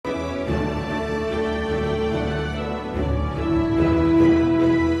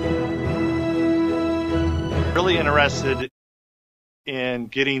really interested in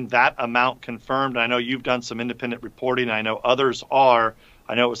getting that amount confirmed. I know you've done some independent reporting. I know others are.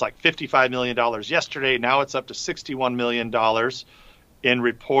 I know it was like $55 million yesterday. Now it's up to $61 million in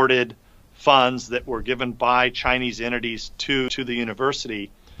reported funds that were given by Chinese entities to the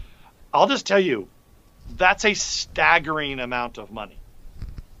university. I'll just tell you, that's a staggering amount of money.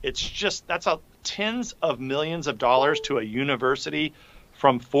 That's tens of millions of dollars to a university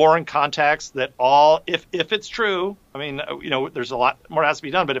from foreign contacts that all, if it's true, I mean, there's a lot more that has to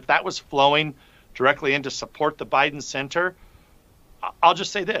be done, but if that was flowing directly in to support the Biden Center, I'll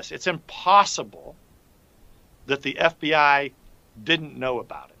just say this, it's impossible that the FBI didn't know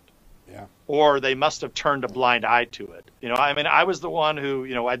about it. Yeah. Or they must have turned a blind eye to it. I was the one who,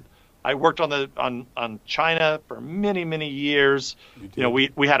 I worked on China for many, many years.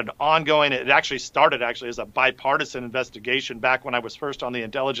 We had an ongoing, it actually started as a bipartisan investigation back when I was first on the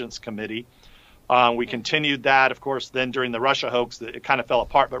Intelligence Committee. We continued that, of course, then during the Russia hoax, it kind of fell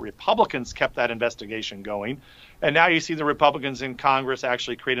apart, but Republicans kept that investigation going. And now you see the Republicans in Congress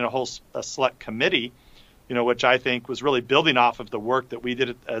actually creating a select committee, which I think was really building off of the work that we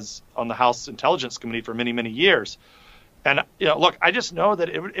did as on the House Intelligence Committee for many, many years. And, look, I just know that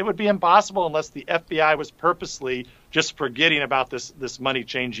it would be impossible unless the FBI was purposely just forgetting about this money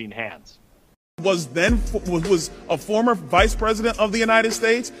changing hands. Was a former vice president of the United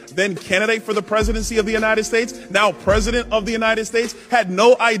States, then candidate for the presidency of the United States, now president of the United States, had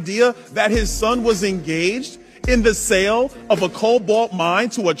no idea that his son was engaged in the sale of a cobalt mine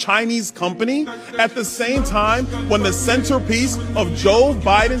to a Chinese company at the same time when the centerpiece of Joe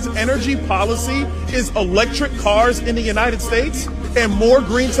Biden's energy policy is electric cars in the United States and more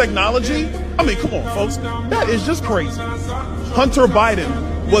green technology. I mean, come on, folks. That is just crazy. Hunter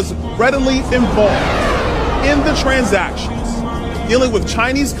Biden was readily involved in the transactions dealing with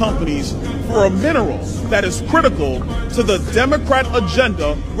Chinese companies for a mineral that is critical to the Democrat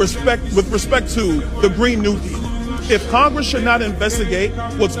agenda with respect to the Green New Deal. If Congress should not investigate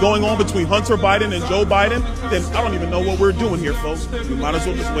what's going on between Hunter Biden and Joe Biden, then I don't even know what we're doing here, folks. We might as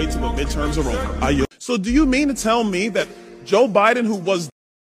well just wait till the midterms are over. So do you mean to tell me that Joe Biden, who was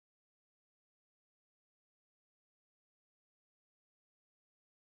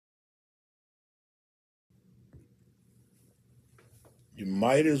you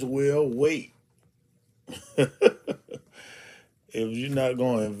might as well wait. If you're not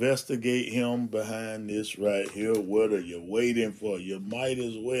going to investigate him behind this right here, what are you waiting for? You might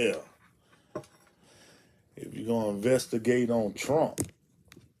as well. If you're going to investigate on Trump,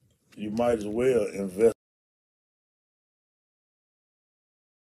 you might as well invest.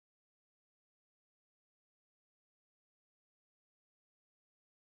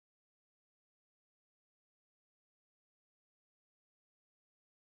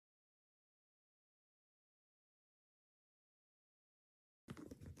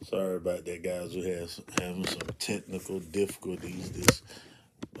 Sorry about that, guys. We're having some technical difficulties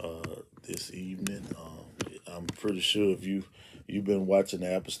this evening. I'm pretty sure if you've been watching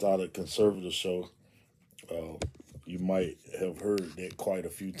the Apostolic Conservative Show, you might have heard that quite a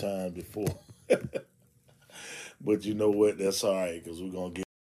few times before. But you know what? That's all right, because we're going to get.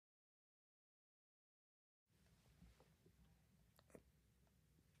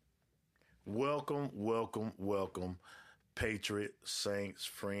 Welcome, Patriot, saints,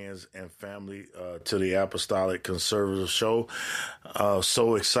 friends, and family to the Apostolic Conservative Show.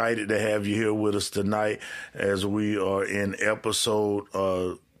 So excited to have you here with us tonight as we are in episode,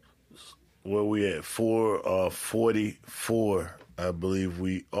 where we at, 444, I believe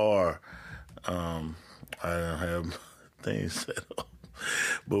we are. I don't have things set up,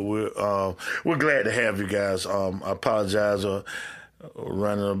 but we're glad to have you guys. I apologize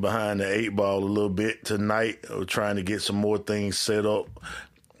running behind the 8 ball a little bit tonight. We're trying to get some more things set up.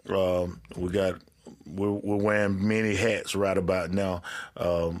 We're wearing many hats right about now,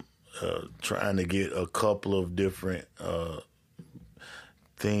 trying to get a couple of different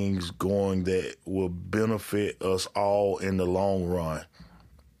things going that will benefit us all in the long run.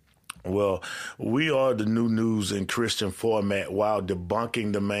 Well, we are the new news in Christian format while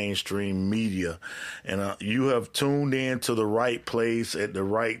debunking the mainstream media. And you have tuned in to the right place at the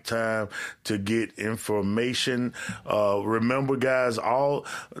right time to get information. Remember, guys, all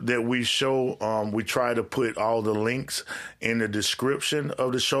that we show, we try to put all the links in the description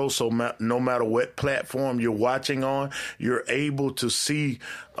of the show. So no matter what platform you're watching on, you're able to see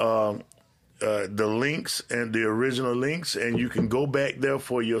the links and the original links, and you can go back there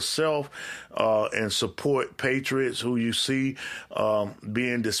for yourself and support patriots who you see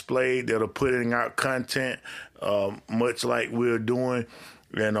being displayed that are putting out content much like we're doing.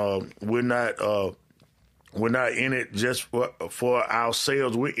 And we're not We're not in it just for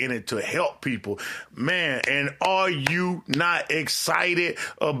ourselves. We're in it to help people. Man, and are you not excited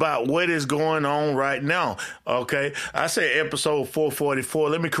about what is going on right now? Okay, I said episode 444.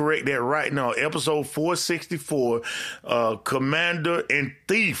 Let me correct that right now. Episode 464, Commander and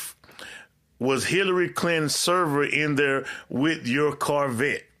Thief. Was Hilary Clinton's server in there with your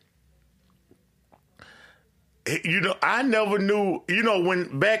Corvette? You know, I never knew, you know,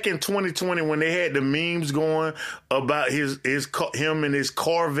 when back in 2020, when they had the memes going about him and his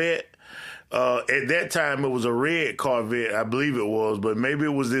Corvette, at that time it was a red Corvette, I believe it was, but maybe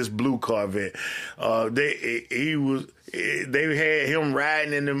it was this blue Corvette. They had him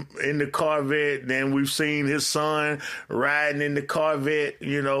riding in the Corvette. Then we've seen his son riding in the Corvette,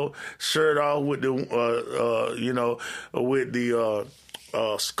 you know, shirt off with the, with the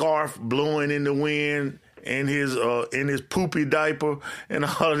scarf blowing in the wind. In his poopy diaper and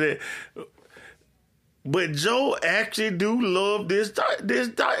all of that, but Joe actually do love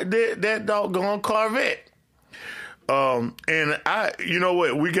that doggone Corvette. And you know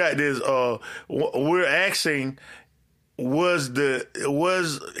what, we got this. We're asking, was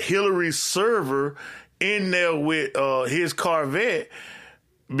Hillary's server in there with his Corvette?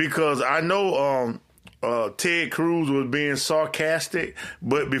 Because I know Ted Cruz was being sarcastic,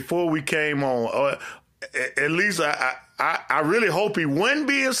 but before we came on. At least I really hope he wasn't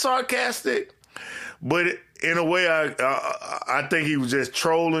being sarcastic, but in a way I think he was just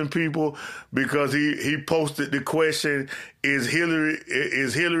trolling people, because he posted the question: Is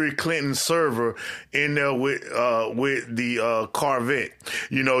Hillary Clinton's server in there with the Corvette?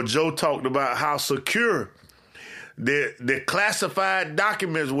 You know, Joe talked about how secure the classified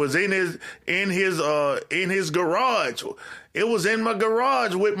documents was in his garage. It was in my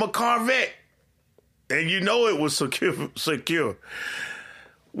garage with my Corvette. And you know it was secure.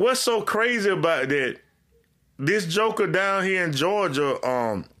 What's so crazy about that? This joker down here in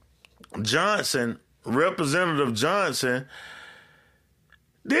Georgia, Johnson, Representative Johnson,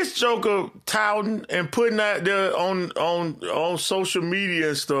 this joker touting and putting out there on social media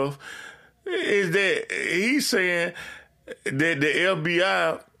and stuff is that he's saying that the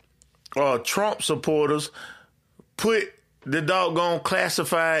FBI Trump supporters put the doggone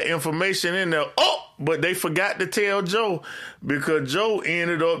classified information in there. But they forgot to tell Joe, because Joe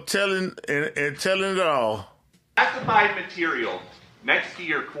ended up telling it all. Classified material next to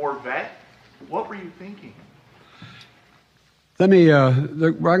your Corvette. What were you thinking? Let me, I'm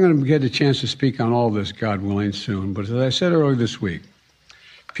going to get a chance to speak on all this, God willing, soon. But as I said earlier this week,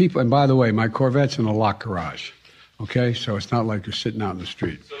 people, and by the way, my Corvette's in a locked garage. Okay? So it's not like you're sitting out in the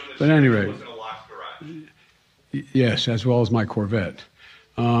street. So but at any rate, was in a locked garage. Yes, as well as my Corvette.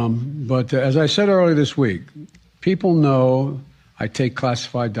 But as I said earlier this week, people know I take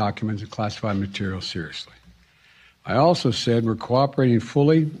classified documents and classified material seriously. I also said we're cooperating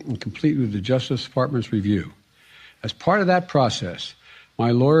fully and completely with the Justice Department's review. As part of that process, my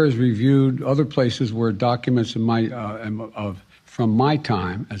lawyers reviewed other places where documents from my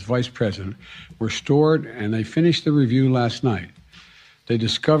time as vice president were stored, and they finished the review last night. They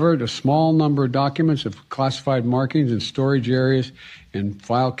discovered a small number of documents of classified markings in storage areas and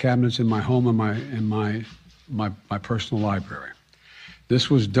file cabinets in my home and my personal library. This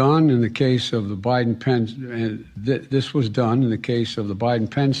was done in the case of the Biden Penn. This was done in the case of the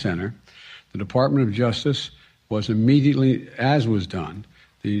Biden Penn Center. The Department of Justice was immediately, as was done,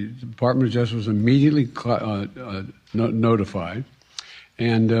 the Department of Justice was immediately notified,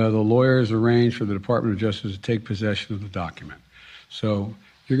 and the lawyers arranged for the Department of Justice to take possession of the document. So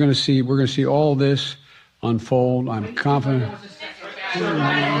we're going to see all this unfold. I'm confident. Thank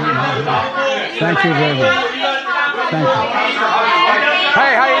you very much. Thank you.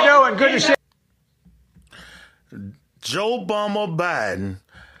 Hey, how you doing? Good to see you. Joe Biden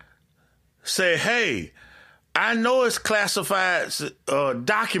say, hey, I know it's classified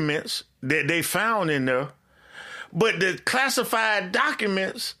documents that they found in there, but the classified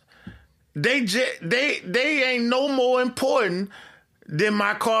documents, they ain't no more important than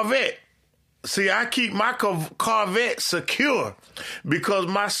my Corvette. See, I keep my Corvette secure because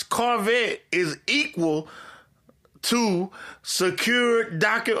my Corvette is equal to secure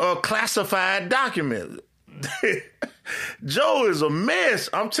classified documents. Joe is a mess.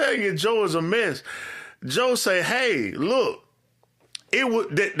 I'm telling you, Joe is a mess. Joe say, hey, look, it was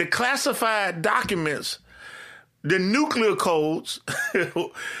the classified documents, the nuclear codes,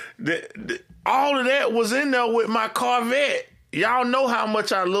 all of that was in there with my Corvette. Y'all know how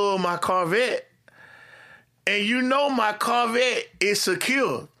much I love my Corvette. And you know my Corvette is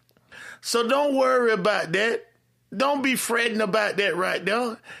secure. So don't worry about that. Don't be fretting about that right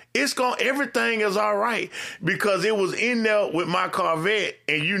there. Everything is all right because it was in there with my Corvette,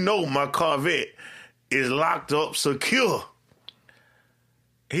 and you know my Corvette is locked up secure.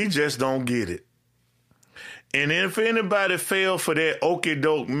 He just don't get it. And if anybody fell for that okie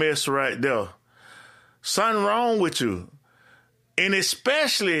doke mess right there, something wrong with you. And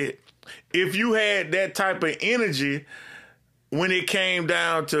especially if you had that type of energy when it came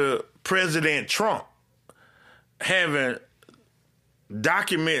down to President Trump having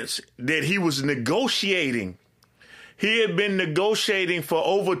documents that he was negotiating. He had been negotiating for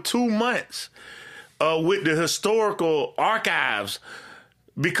over 2 months with the historical archives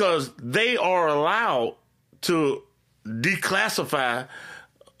because they are allowed to declassify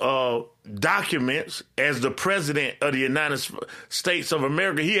documents as the president of the United States of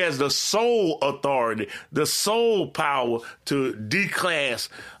America. He has the sole authority, the sole power to declass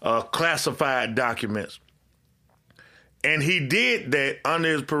classified documents. And he did that under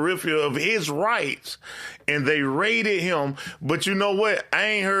his peripheral of his rights, and they raided him. But you know what? I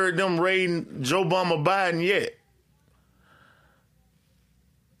ain't heard them raiding Joe Biden yet.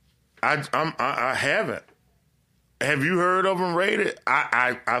 I haven't. Have you heard of them raided?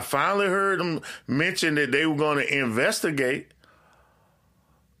 I finally heard them mention that they were going to investigate,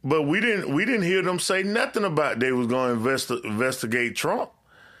 but we didn't hear them say nothing about they was going to investigate Trump.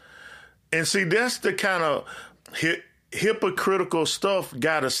 And see, that's the kind of hypocritical stuff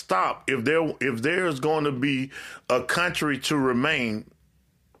got to stop if there's going to be a country to remain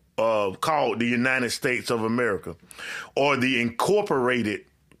called the United States of America or the incorporated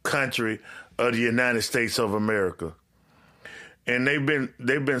country of the United States of America. And they've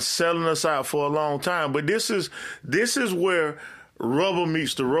been selling us out for a long time, but this is where rubber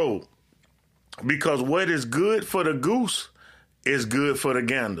meets the road, because what is good for the goose is good for the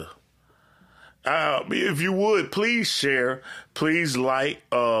gander. If you would, please share, please like,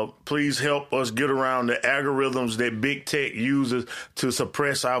 please help us get around the algorithms that big tech uses to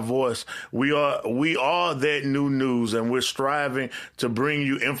suppress our voice. We are that new news, and we're striving to bring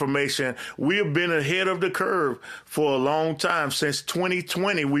you information. We have been ahead of the curve for a long time. Since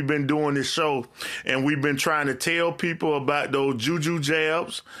 2020, we've been doing this show, and we've been trying to tell people about those juju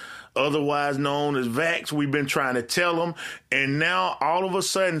jabs, otherwise known as vax. We've been trying to tell them. And now all of a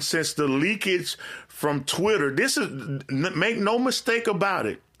sudden, since the leakage from Twitter, make no mistake about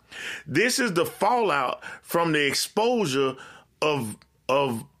it, this is the fallout from the exposure of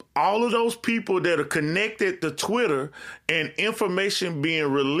all of those people that are connected to Twitter and information being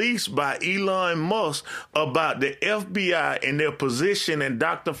released by Elon Musk about the FBI and their position and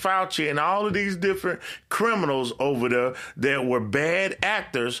Dr. Fauci and all of these different criminals over there that were bad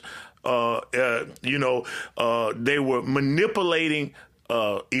actors. They were manipulating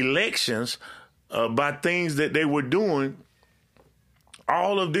elections by things that they were doing.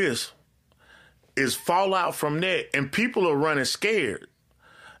 All of this is fallout from that, and people are running scared.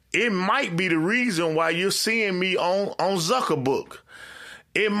 It might be the reason why you're seeing me on Zuckerberg.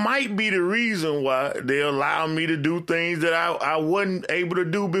 It might be the reason why they allow me to do things that I wasn't able to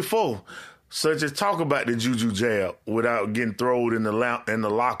do before, such as talk about the juju jab without getting thrown in the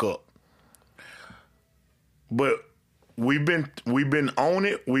lockup. But we've been on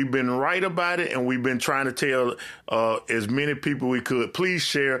it. We've been right about it, and we've been trying to tell as many people we could. Please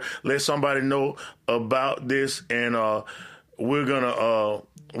share. Let somebody know about this, and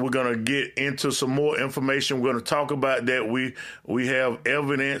we're gonna get into some more information. We're gonna talk about that. We have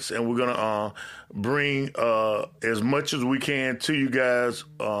evidence, and we're gonna bring as much as we can to you guys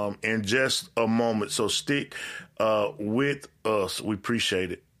in just a moment. So stick with us. We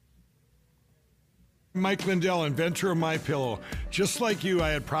appreciate it. Mike Lindell, inventor of MyPillow. Just like you,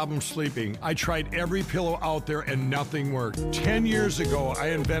 I had problems sleeping. I tried every pillow out there and nothing worked. 10 years ago, I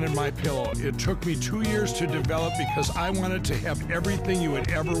invented MyPillow. It took me 2 years to develop because I wanted to have everything you would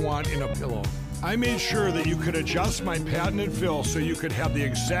ever want in a pillow. I made sure that you could adjust my patented fill so you could have the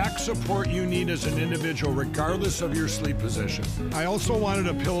exact support you need as an individual regardless of your sleep position. I also wanted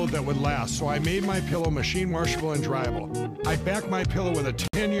a pillow that would last, so I made MyPillow machine washable and dryable. I back MyPillow with a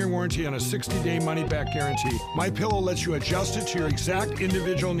 10-year warranty and a 60-day money-back guarantee. MyPillow lets you adjust it to your exact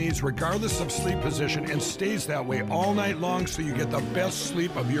individual needs regardless of sleep position and stays that way all night long so you get the best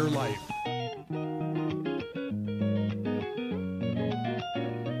sleep of your life.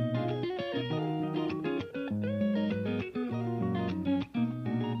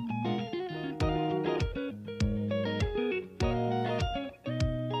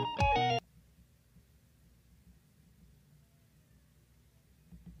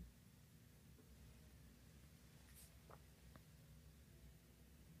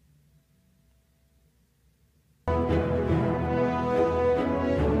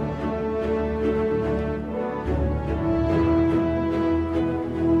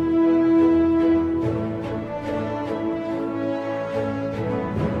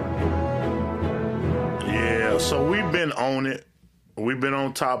 Yeah, so we've been on it. We've been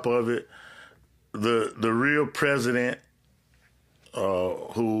on top of it. The real president,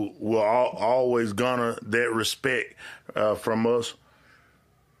 who will always garner that respect from us,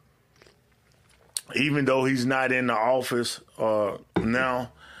 even though he's not in the office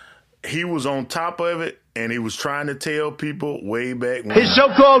now, he was on top of it, and he was trying to tell people way back when. His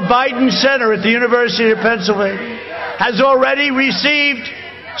so-called Biden Center at the University of Pennsylvania has already received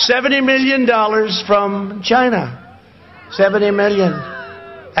 $70 million from China. $70 million.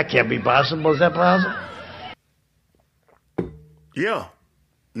 That can't be possible. Is that possible? Yeah.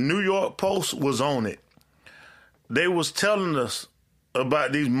 New York Post was on it. They was telling us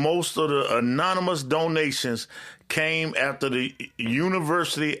about these. Most of the anonymous donations came after the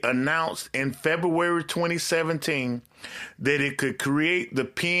university announced in February 2017 that it could create the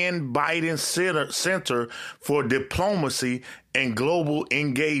Penn Biden Center for Diplomacy and Global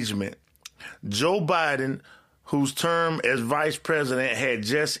Engagement. Joe Biden, whose term as vice president had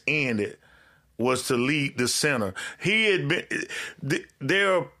just ended, was to lead the center. He had been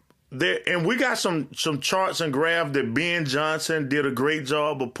there, and we got some charts and graphs that Ben Johnson did a great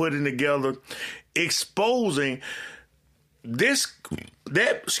job of putting together, exposing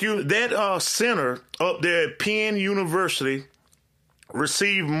that center up there at Penn University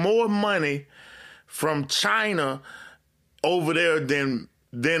received more money from China over there than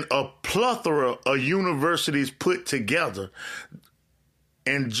a plethora of universities put together.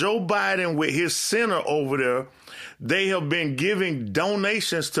 And Joe Biden, with his center over there, they have been giving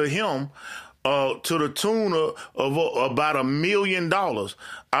donations to him to the tune of about $1 million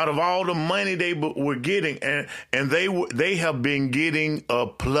out of all the money they were getting, and they have been getting a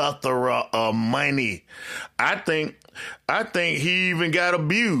plethora of money. I think he even got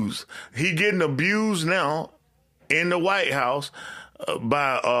abused. He getting abused now in the White House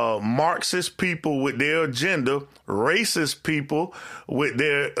by Marxist people with their agenda, racist people with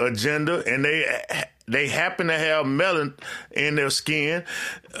their agenda, and they happen to have melanin in their skin.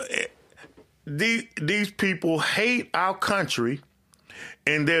 These people hate our country,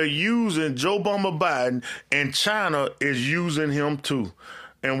 and they're using Joe Biden, and China is using him too.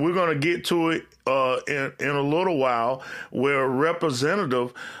 And we're going to get to it in a little while, where a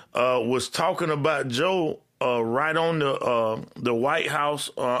representative was talking about Joe right on the White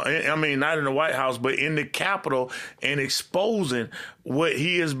House. I mean, not in the White House, but in the Capitol, and exposing what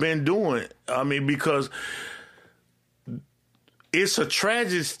he has been doing. I mean, because it's a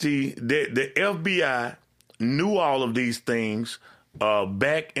tragedy that the FBI knew all of these things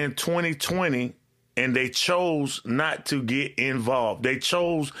back in 2020, and they chose not to get involved. They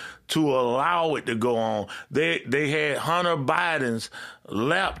chose to allow it to go on. They had Hunter Biden's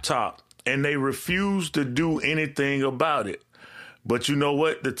laptop, and they refused to do anything about it. But you know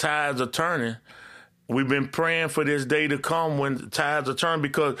what? The tides are turning. We've been praying for this day to come when the tides are turning,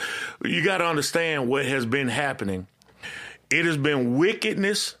 because you got to understand what has been happening. It has been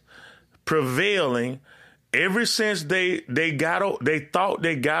wickedness prevailing ever since they thought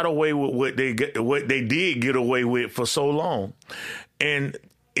they got away with what they did get away with for so long. And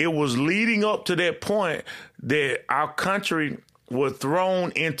it was leading up to that point that our country was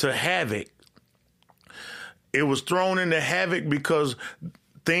thrown into havoc. It was thrown into havoc because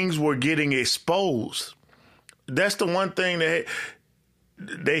things were getting exposed. That's the one thing that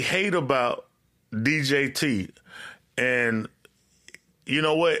they hate about DJT. And you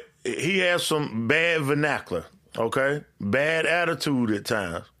know what? He has some bad vernacular, okay? Bad attitude at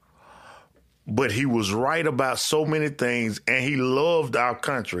times. But he was right about so many things, and he loved our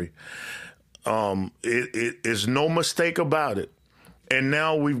country. It's no mistake about it. And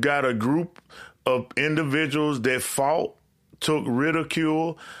now we've got a group of individuals that fought, took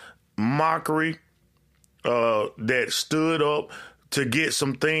ridicule, mockery, that stood up to get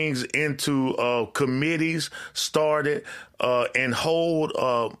some things into committees started and hold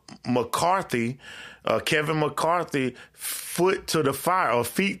McCarthy, Kevin McCarthy, feet to the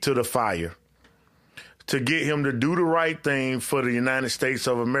fire to get him to do the right thing for the United States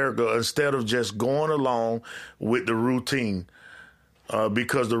of America instead of just going along with the routine.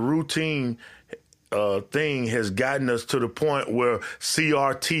 Because the routine thing has gotten us to the point where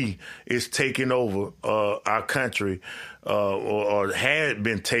CRT is taking over our country, or had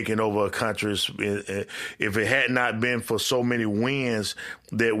been taking over our country if it had not been for so many wins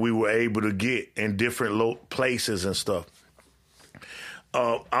that we were able to get in different places and stuff.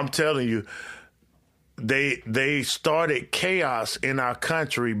 I'm telling you, they started chaos in our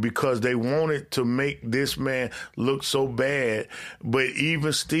country because they wanted to make this man look so bad, but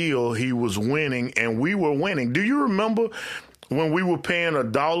even still, he was winning and we were winning. Do you remember when we were paying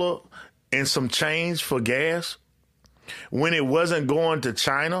 $1 and some change for gas when it wasn't going to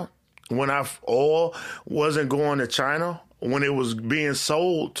China, when our oil wasn't going to China, when it was being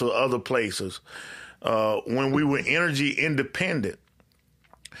sold to other places, when we were energy independent.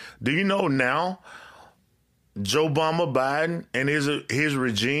 Do you know now Joe Biden and his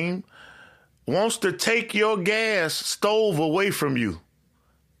regime wants to take your gas stove away from you?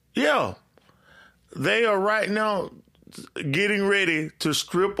 Yeah, they are right now getting ready to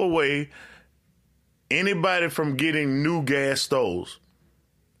strip away anybody from getting new gas stoves.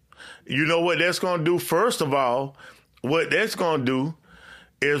 You know what that's going to do? First of all, what that's going to do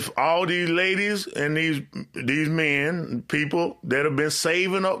is all these ladies and these men, people that have been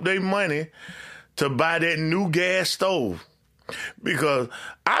saving up their money to buy that new gas stove. Because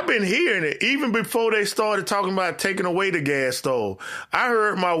I've been hearing it even before they started talking about taking away the gas stove. I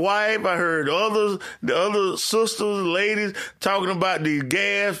heard my wife, I heard the other sisters, ladies talking about the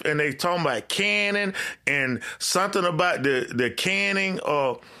gas, and they talking about canning and something about the canning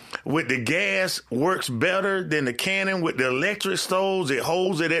with the gas works better than the canning with the electric stoves. It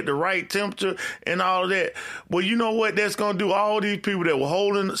holds it at the right temperature and all of that. Well, you know what that's going to do? All these people that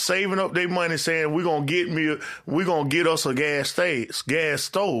were saving up their money saying, we're going to get us a gas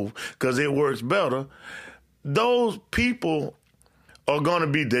stove because it works better. Those people are going to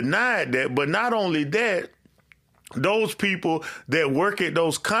be denied that. But not only that, those people that work at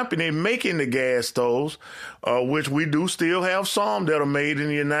those companies making the gas stoves, which we do still have some that are made in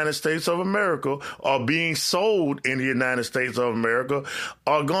the United States of America, are being sold in the United States of America,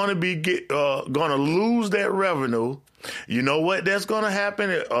 are going to be going to lose that revenue. You know what that's going to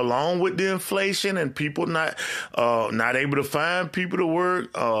happen along with the inflation and people not able to find people to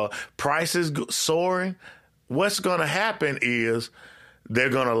work, prices soaring. What's going to happen is they're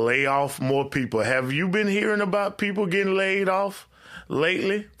going to lay off more people. Have you been hearing about people getting laid off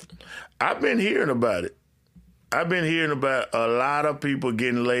lately? I've been hearing about it. I've been hearing about a lot of people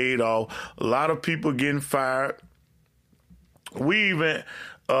getting laid off, a lot of people getting fired. We even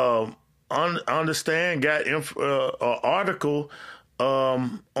understand, got an article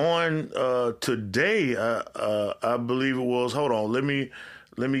on today, I believe it was. Hold on, let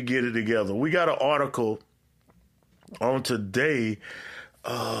me get it together. We got an article on today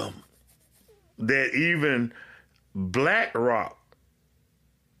that even BlackRock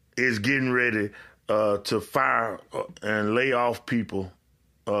is getting ready to fire and lay off people,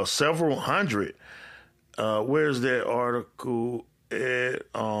 several hundred. Where's that article at?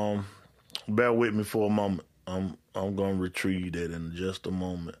 Bear with me for a moment. I'm going to retrieve that in just a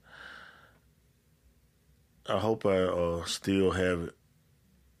moment. I hope I still have it.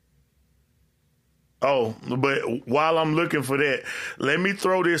 Oh, but while I'm looking for that, let me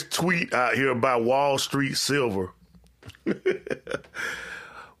throw this tweet out here about Wall Street Silver.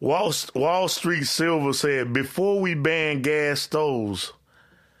 Wall Street Silver said, before we ban gas stoves,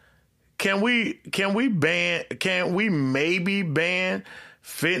 can we maybe ban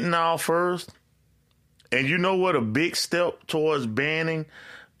fentanyl first? And you know what a big step towards banning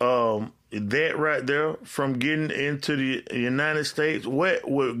that right there from getting into the United States, what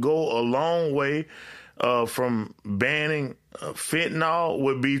would go a long way from banning fentanyl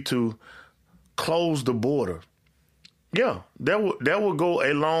would be to close the border. Yeah, that would go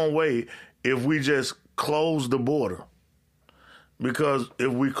a long way if we just close the border. Because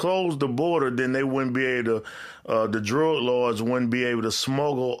if we close the border, then they wouldn't be able to, the drug lords wouldn't be able to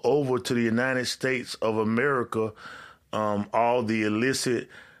smuggle over to the United States of America all the illicit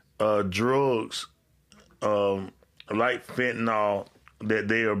drugs like fentanyl that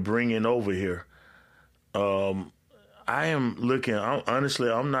they are bringing over here. I am looking, honestly,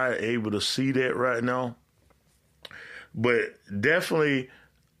 I'm not able to see that right now. But definitely,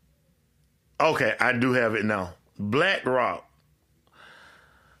 okay, I do have it now. BlackRock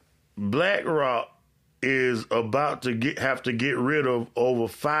is about to have to get rid of over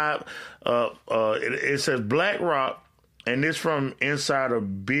five. It says BlackRock, and this from Insider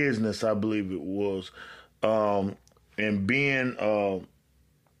Business, I believe it was, and Ben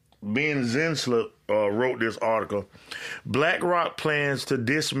Zinsler wrote this article. BlackRock plans to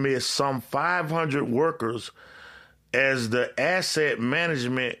dismiss some 500 workers as the asset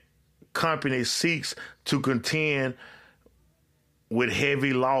management company seeks to contend with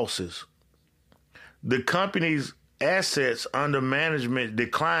heavy losses. The company's assets under management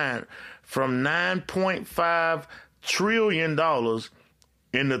declined from $9.5 trillion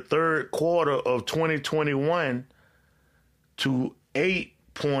in the third quarter of 2021 to $8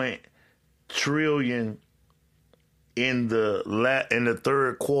 trillion in the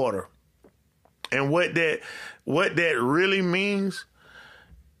third quarter. And what that really means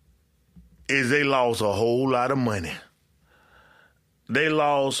is they lost a whole lot of money. They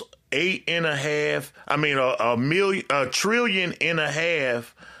lost $1.5 trillion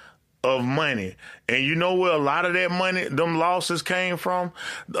of money. And you know where a lot of that money, them losses came from?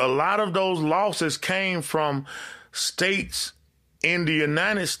 A lot of those losses came from states in the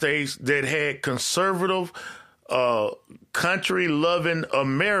United States that had conservative, country-loving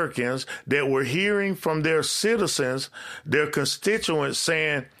Americans that were hearing from their citizens, their constituents,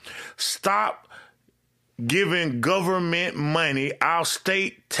 saying, stop giving government money, our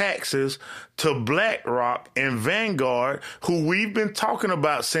state taxes, to BlackRock and Vanguard, who we've been talking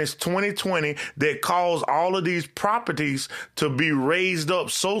about since 2020, that caused all of these properties to be raised up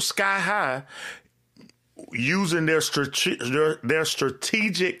so sky high, using their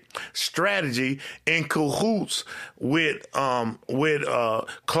strategic strategy in cahoots with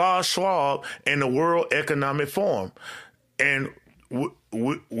Klaus Schwab and the World Economic Forum. And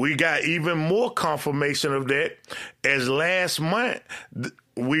we got even more confirmation of that as last month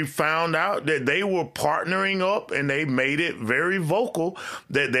we found out that they were partnering up, and they made it very vocal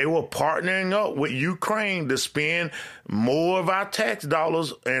that they were partnering up with Ukraine to spend more of our tax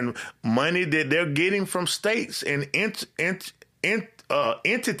dollars and money that they're getting from states and entities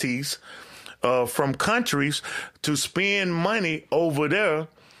from countries to spend money over there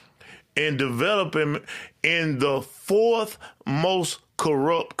in developing in the fourth most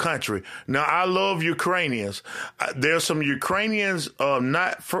corrupt country. Now, I love Ukrainians. There's some Ukrainians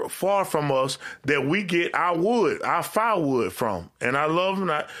not far from us that we get our firewood from. And I love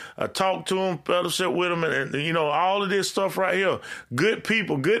them. I talk to them, fellowship with them, and you know, all of this stuff right here. Good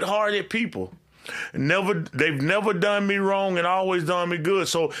people, good-hearted people. They've never done me wrong and always done me good.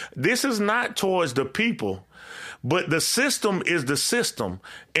 So this is not towards the people. But the system is the system.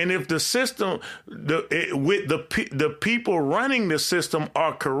 And if the system, the people running the system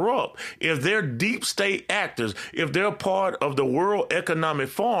are corrupt, if they're deep state actors, if they're part of the World Economic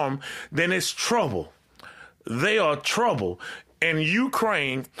Forum, then it's trouble. They are trouble. And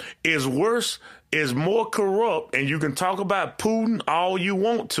Ukraine is worse, is more corrupt. And you can talk about Putin all you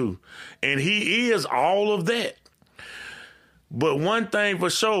want to. And he is all of that. But one thing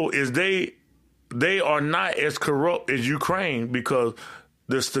for sure is they are not as corrupt as Ukraine, because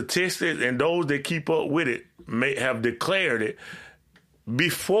the statistics and those that keep up with it may have declared it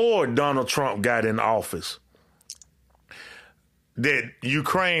before Donald Trump got in office, that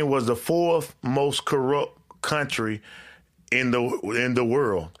Ukraine was the fourth most corrupt country in the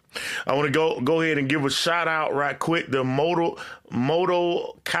world. I want to go ahead and give a shout out right quick to Moto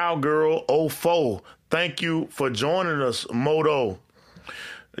Cowgirl 04. Thank you for joining us, Moto.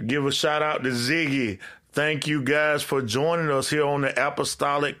 Give a shout out to Ziggy. Thank you guys for joining us here on the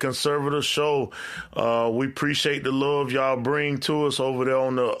Apostolic Conservative Show. We appreciate the love y'all bring to us over there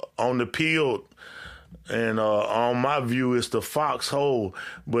on the Peel. And on my view, it's the foxhole.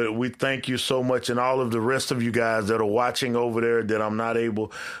 But we thank you so much, and all of the rest of you guys that are watching over there that I'm not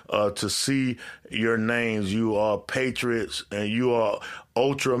able to see your names. You are patriots, and you are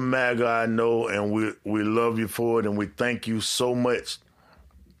ultra MAGA, I know, and we love you for it, and we thank you so much.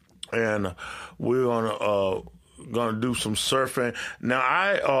 And we're gonna do some surfing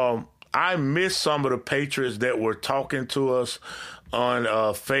now. I missed some of the patriots that were talking to us on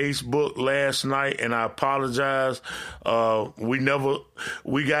Facebook last night, and I apologize.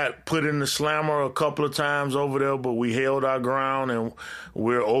 We got put in the slammer a couple of times over there, but we held our ground, and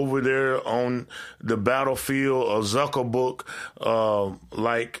we're over there on the battlefield of Zuckerberg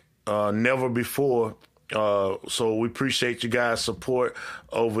like never before. So we appreciate you guys' support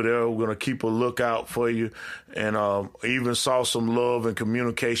over there. We're going to keep a lookout for you, and even saw some love and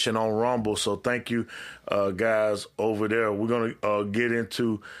communication on Rumble. So thank you, guys over there. We're going to get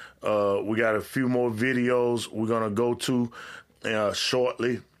into, we got a few more videos we're going to go to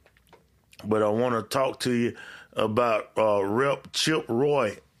shortly, but I want to talk to you about Rep. Chip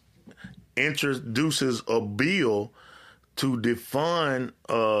Roy introduces a bill to defund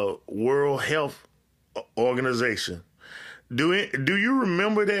World Health Organization. Do you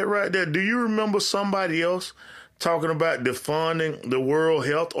remember that right there? Do you remember somebody else talking about defunding the World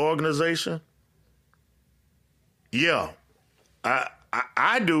Health Organization? Yeah,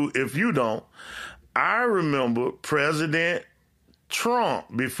 I do. If you don't, I remember President Trump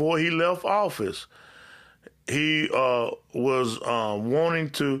before he left office. He was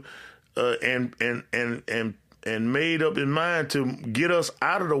wanting to and made up his mind to get us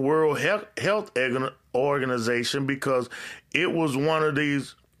out of the World Health Organization, because it was one of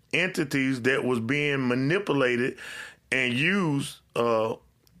these entities that was being manipulated and used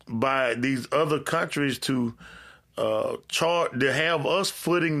by these other countries to to have us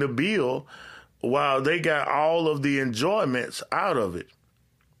footing the bill while they got all of the enjoyments out of it.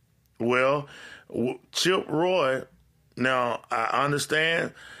 Well, Chip Roy, now I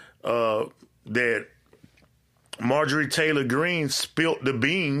understand that Marjorie Taylor Greene spilt the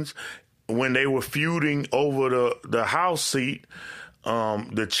beans when they were feuding over the House seat,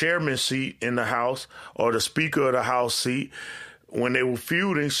 the chairman's seat in the House, or the Speaker of the House seat. When they were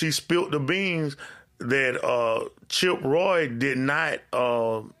feuding, she spilt the beans that Chip Roy did not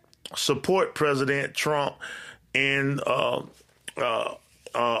support President Trump on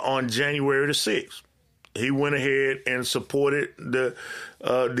January the 6th. He went ahead and supported the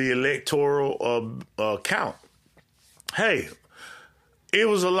electoral count. Hey, it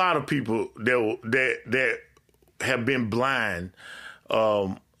was a lot of people that have been blind,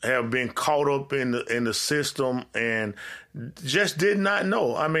 have been caught up in the system and just did not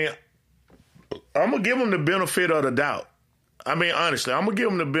know. I mean, I'm gonna give them the benefit of the doubt. I mean, honestly, I'm gonna give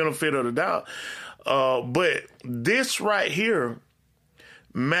them the benefit of the doubt. But this right here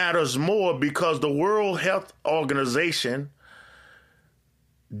matters more because the World Health Organization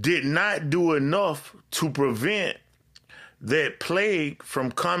did not do enough to prevent that plague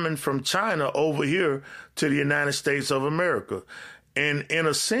from coming from China over here to the United States of America. And in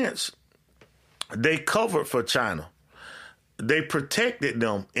a sense, they covered for China. They protected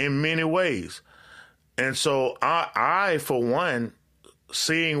them in many ways. And so I, for one,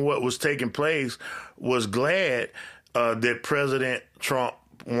 seeing what was taking place, was glad that President Trump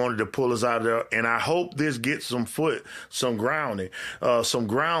wanted to pull us out of there. And I hope this gets some grounding, some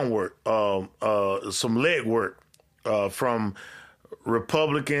groundwork, some legwork from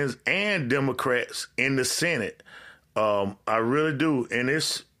Republicans and Democrats in the Senate. I really do. And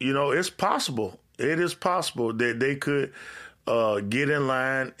it's possible. It is possible that they could get in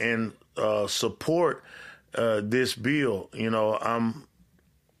line and support this bill,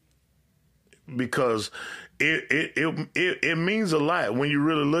 because it means a lot when you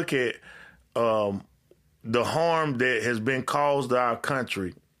really look at the harm that has been caused to our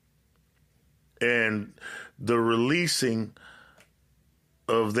country and the releasing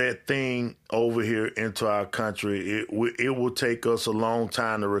of that thing over here into our country. It will take us a long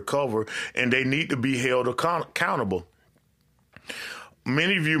time to recover, and they need to be held accountable.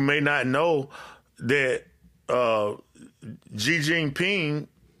 Many of you may not know that Xi Jinping,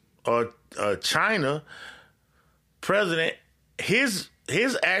 or China president, his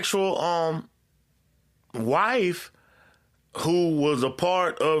actual wife, who was a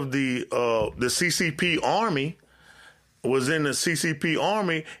part of the CCP army, was in the CCP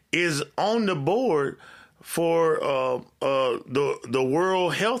army, is on the board for the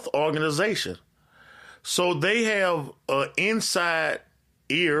World Health Organization. So they have an inside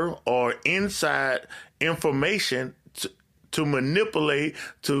ear or inside information to manipulate,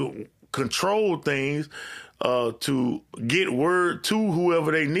 to control things, to get word to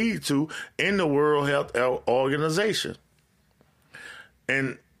whoever they need to in the World Health Organization.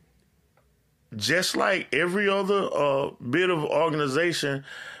 And just like every other bit of organizations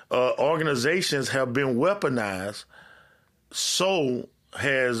have been weaponized, so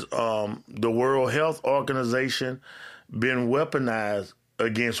has the World Health Organization been weaponized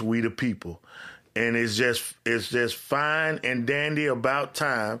against we the people. And it's just fine and dandy about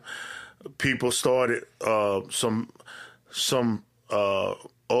time people started some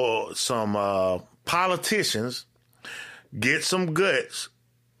politicians get some guts,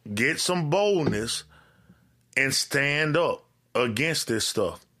 get some boldness, and stand up against this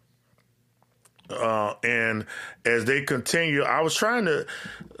stuff. And as they continue, I'm trying to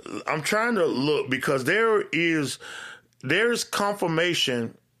look, because there's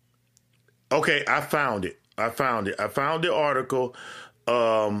confirmation. Okay, I found it. I found the article.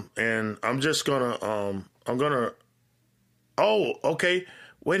 And I'm just gonna, oh, okay.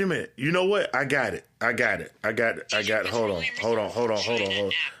 Wait a minute. You know what? I got it. Hold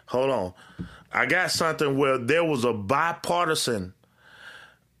on. I got something where there was a bipartisan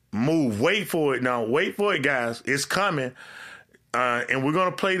move. Wait for it now. Wait for it, guys. It's coming. And we're going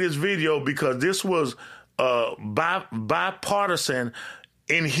to play this video because this was bipartisan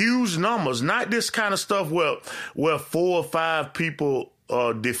in huge numbers. Not this kind of stuff where 4 or 5 people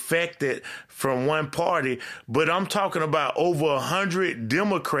defected from one party, but I'm talking about over 100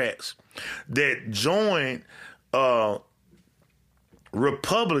 Democrats that joined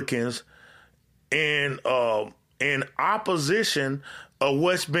Republicans in opposition of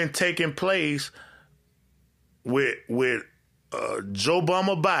what's been taking place with Joe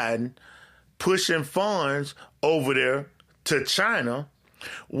Biden pushing funds over there to China,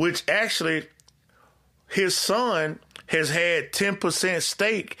 which actually his son has had 10%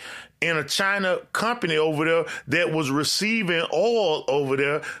 stake in a China company over there that was receiving oil over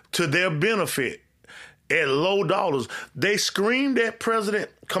there to their benefit at low dollars. They screamed at President.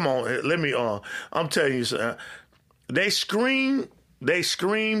 Come on, let me. I'm telling you something. They screamed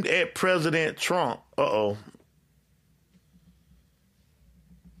at President Trump. Well,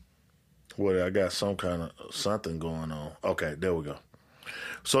 I got some kind of something going on. Okay, there we go.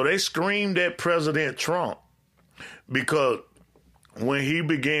 So they screamed at President Trump because when he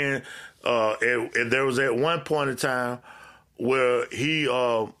began, there was at one point in time where he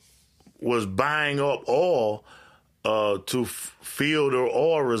was buying up oil to fill their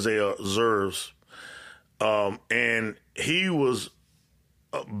oil reserves, and he was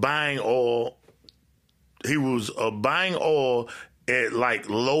buying oil. He was buying oil at like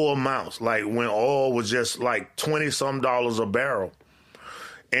low amounts, like when oil was just like $20-some a barrel.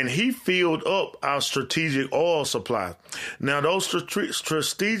 And he filled up our strategic oil supply. Now, those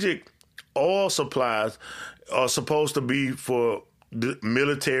strategic oil supplies are supposed to be for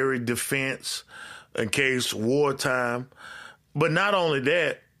military defense in case wartime. But not only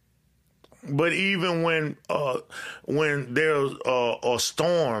that, but even when there's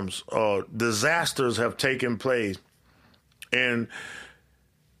storms, disasters have taken place, and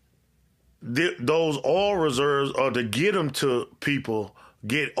those oil reserves are to get them to people,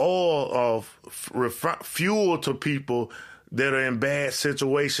 get oil fuel to people that are in bad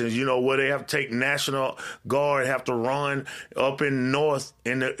situations, where they have to take National Guard, have to run up in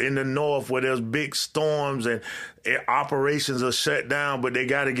the north where there's big storms and operations are shut down, but they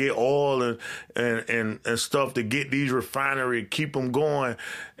got to get oil and stuff to get these refineries, keep them going,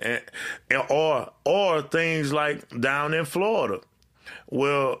 or things like down in Florida.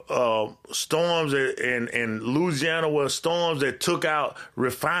 Well, storms in Louisiana were storms that took out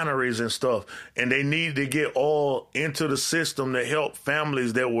refineries and stuff, and they needed to get oil into the system to help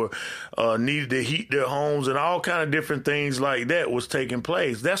families that were needed to heat their homes, and all kind of different things like that was taking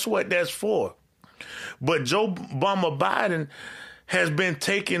place. That's what that's for. But Joe Biden has been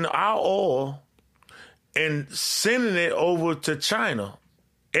taking our oil and sending it over to China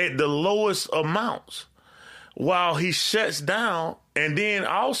at the lowest amounts, while he shuts down. And then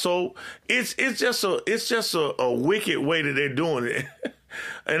also, it's just a wicked way that they're doing it,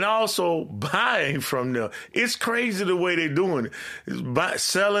 and also buying from them. It's crazy the way they're doing it. It's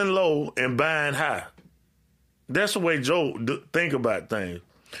selling low and buying high. That's the way Joe think about things.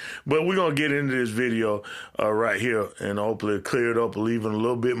 But we're gonna get into this video right here, and hopefully clear it up, leaving a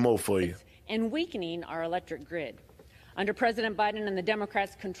little bit more for you. And weakening our electric grid. Under President Biden and the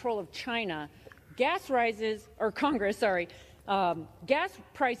Democrats' control of China, gas prices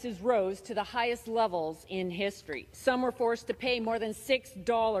rose to the highest levels in history. Some were forced to pay more than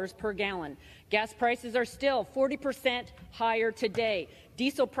 $6 per gallon. Gas prices are still 40% higher today.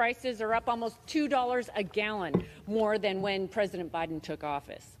 Diesel prices are up almost $2 a gallon, more than when President Biden took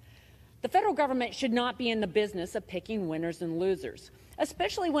office. The federal government should not be in the business of picking winners and losers,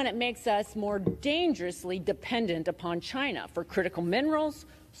 especially when it makes us more dangerously dependent upon China for critical minerals,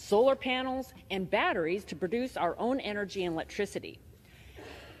 solar panels, and batteries to produce our own energy and electricity,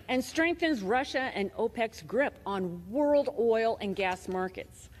 and strengthens Russia and OPEC's grip on world oil and gas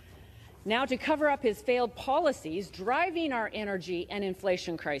markets. Now, to cover up his failed policies driving our energy and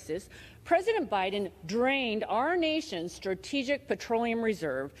inflation crisis, President Biden drained our nation's strategic petroleum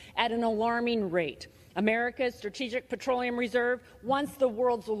reserve at an alarming rate. America's strategic petroleum reserve, once the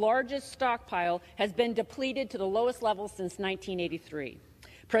world's largest stockpile, has been depleted to the lowest level since 1983.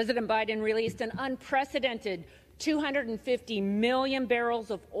 President Biden released an unprecedented 250 million barrels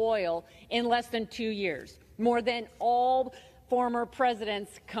of oil in less than 2 years, more than all former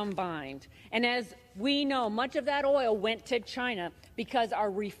presidents combined. And as we know, much of that oil went to China because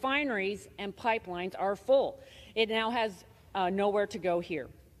our refineries and pipelines are full. It now has nowhere to go here.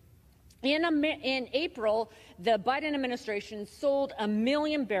 In April, the Biden administration sold 1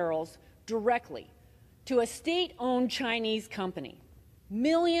 million barrels directly to a state-owned Chinese company.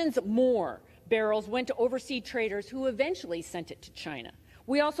 Millions more barrels went to overseas traders who eventually sent it to China.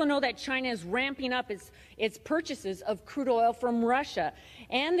 We also know that China is ramping up its purchases of crude oil from Russia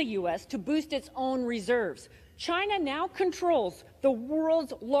and the U.S. to boost its own reserves. China now controls the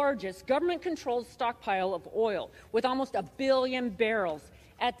world's largest government-controlled stockpile of oil, with almost 1 billion barrels,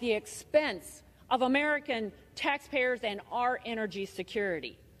 at the expense of American taxpayers and our energy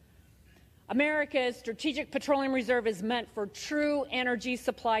security. America's strategic petroleum reserve is meant for true energy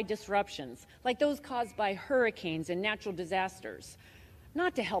supply disruptions, like those caused by hurricanes and natural disasters,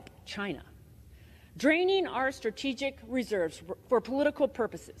 not to help China. Draining our strategic reserves for political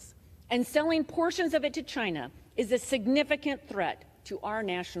purposes and selling portions of it to China is a significant threat to our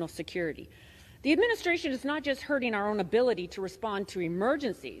national security. The administration is not just hurting our own ability to respond to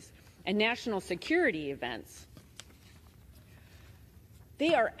emergencies and national security events.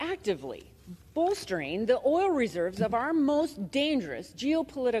 They are actively bolstering the oil reserves of our most dangerous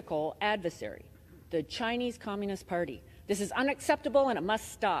geopolitical adversary, the Chinese Communist Party. This is unacceptable and it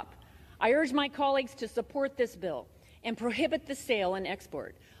must stop. I urge my colleagues to support this bill and prohibit the sale and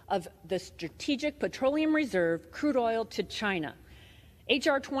export of the Strategic Petroleum Reserve crude oil to China.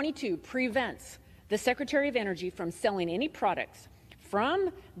 H.R. 22 prevents the Secretary of Energy from selling any products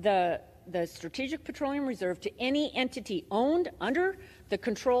from the Strategic Petroleum Reserve to any entity owned under the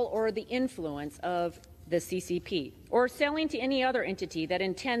control or the influence of the CCP, or selling to any other entity that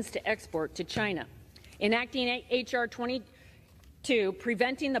intends to export to China. Enacting H.R. 22,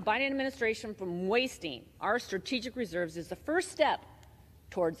 preventing the Biden administration from wasting our strategic reserves, is the first step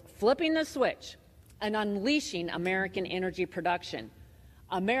towards flipping the switch and unleashing American energy production.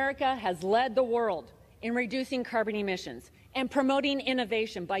 America has led the world in reducing carbon emissions and promoting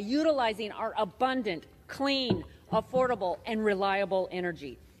innovation by utilizing our abundant, clean, affordable, and reliable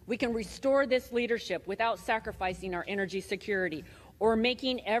energy. We can restore this leadership without sacrificing our energy security or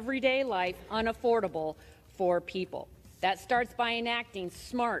making everyday life unaffordable for people. That starts by enacting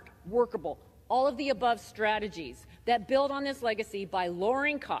smart, workable, all of the above strategies that build on this legacy by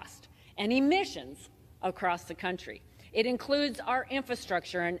lowering cost and emissions across the country. It includes our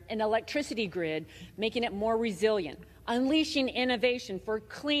infrastructure and electricity grid, making it more resilient, unleashing innovation for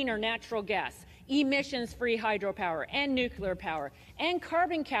cleaner natural gas, emissions-free hydropower and nuclear power, and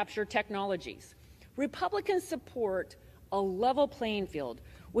carbon capture technologies. Republicans support a level playing field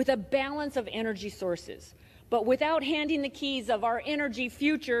with a balance of energy sources, but without handing the keys of our energy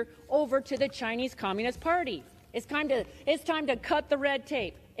future over to the Chinese Communist Party. It's time to cut the red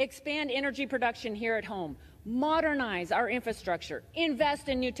tape, expand energy production here at home, modernize our infrastructure, invest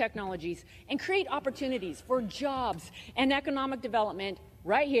in new technologies, and create opportunities for jobs and economic development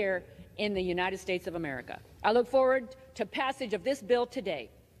right here in the United States of America. I look forward to passage of this bill today,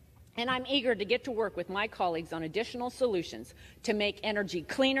 and I'm eager to get to work with my colleagues on additional solutions to make energy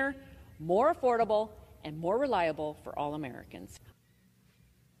cleaner, more affordable, and more reliable for all Americans.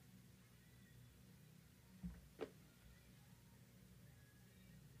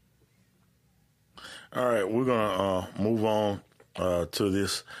 All right, we're going to move on to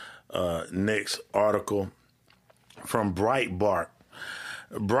this next article from Breitbart.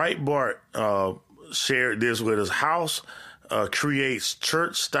 Breitbart shared this with us. House creates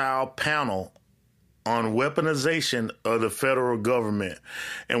church-style panel on weaponization of the federal government.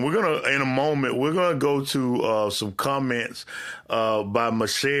 And we're going to, in a moment, we're going to go to some comments by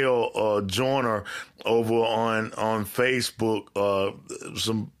Michelle Joyner over on Facebook,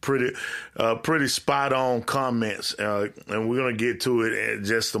 some pretty spot on comments. And we're going to get to it in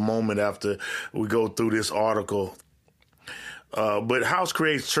just a moment after we go through this article. But House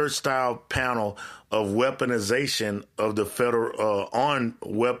creates church-style panel of weaponization of the federal on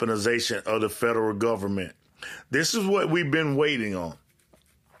weaponization of the federal government. This is what we've been waiting on.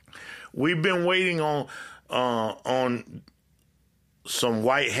 We've been waiting on some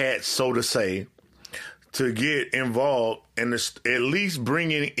white hats, so to say, to get involved and at least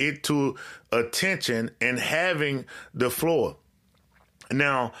bringing it to attention and having the floor.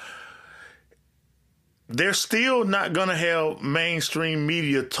 Now, they're still not going to have mainstream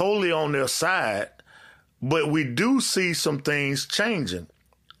media totally on their side, but we do see some things changing.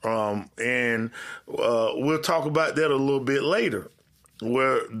 And we'll talk about that a little bit later,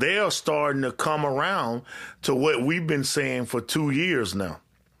 where they are starting to come around to what we've been saying for 2 years now.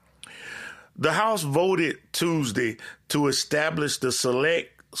 The House voted Tuesday to establish the Select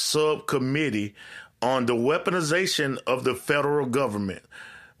Subcommittee on the Weaponization of the Federal Government,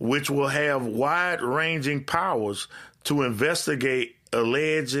 which will have wide-ranging powers to investigate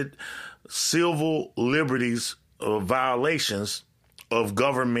alleged civil liberties violations of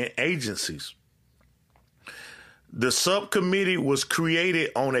government agencies. The subcommittee was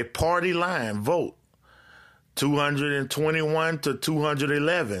created on a party line vote, 221 to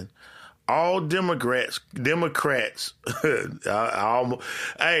 211. All Democrats. Hey,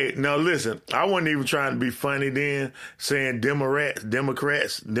 now listen, I wasn't even trying to be funny then, saying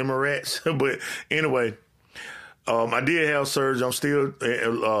Democrats. But anyway, I did have surgery. I'm still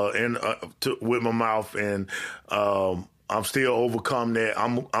with my mouth, and I'm still overcome that.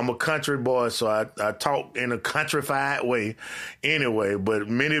 I'm a country boy, so I talk in a countrified way anyway. But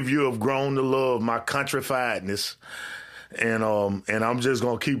many of you have grown to love my countrifiedness. and I'm just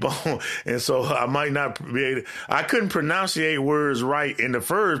gonna keep on. And so I might not be able. I couldn't pronunciate words right in the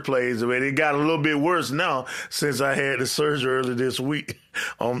first place, but it got a little bit worse now since I had the surgery earlier this week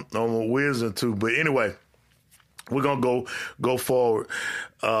on a wisdom tooth. But anyway, we're gonna go forward.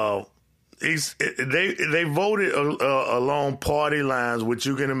 They voted along party lines, which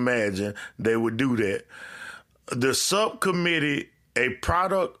you can imagine they would do that. The subcommittee, a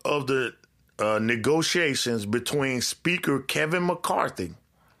product of the negotiations between Speaker Kevin McCarthy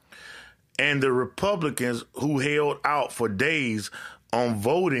and the Republicans who held out for days on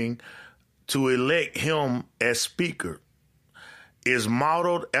voting to elect him as Speaker, is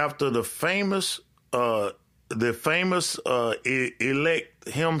modeled after the famous elect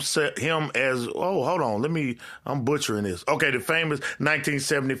him as, I'm butchering this. Okay, the famous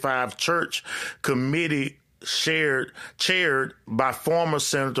 1975 church committee chaired by former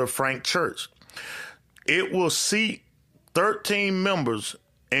Senator Frank Church. It will seat 13 members,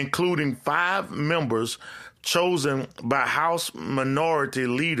 including 5 members chosen by House Minority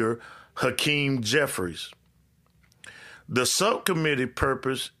Leader Hakeem Jeffries. The subcommittee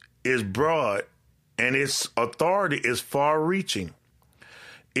purpose is broad and its authority is far-reaching.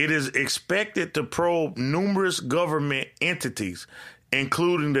 It is expected to probe numerous government entities,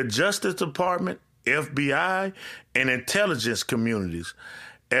 including the Justice Department, FBI, and intelligence communities,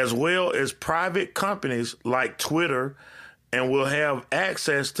 as well as private companies like Twitter, and will have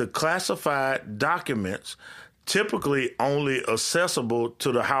access to classified documents typically only accessible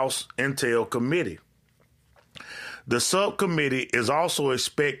to the House Intel Committee. The subcommittee is also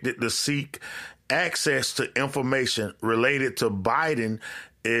expected to seek access to information related to Biden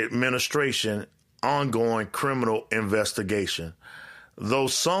administration ongoing criminal investigation. Though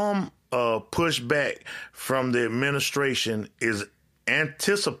some pushback from the administration is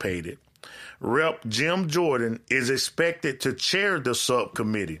anticipated, Rep. Jim Jordan is expected to chair the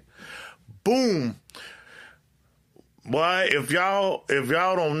subcommittee. Boom. Boy, if y'all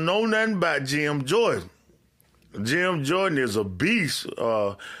don't know nothing about Jim Jordan is a beast.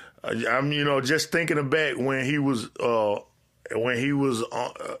 I'm just thinking back when he was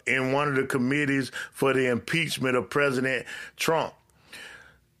in one of the committees for the impeachment of President Trump.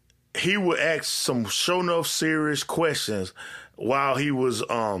 He would ask some sure enough serious questions while he was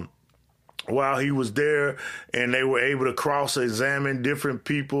there, and they were able to cross-examine different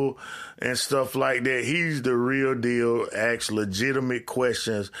people and stuff like that. He's the real deal, asks legitimate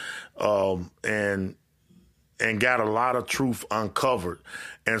questions, and got a lot of truth uncovered.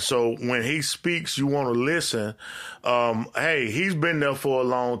 And so when he speaks, you want to listen. Hey, he's been there for a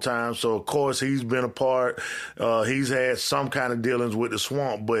long time, so of course he's been a part. He's had some kind of dealings with the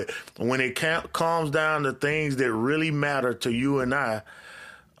swamp. But when it comes down to things that really matter to you and I,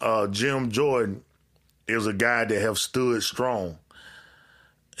 Jim Jordan is a guy that have stood strong.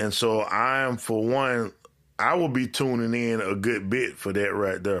 And so I am, for one, I will be tuning in a good bit for that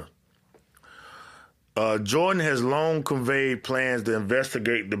right there. Jordan has long conveyed plans to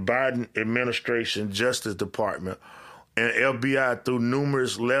investigate the Biden administration Justice Department and FBI through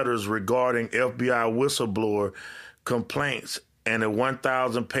numerous letters regarding FBI whistleblower complaints and a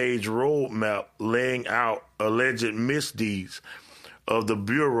 1,000-page roadmap laying out alleged misdeeds of the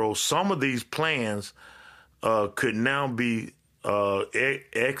Bureau. Some of these plans could now be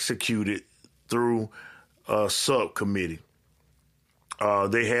executed through a subcommittee.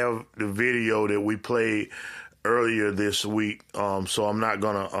 They have the video that we played earlier this week, so I'm not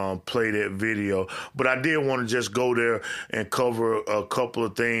going to play that video. But I did want to just go there and cover a couple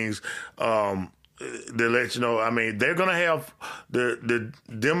of things to let you know. I mean, they're going to have the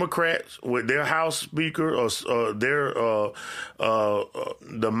Democrats with their House Speaker or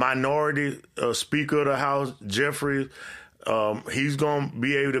the minority Speaker of the House, Jeffries. He's going to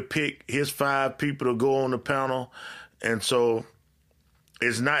be able to pick his 5 people to go on the panel. And so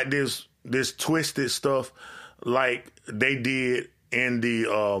it's not this twisted stuff like they did in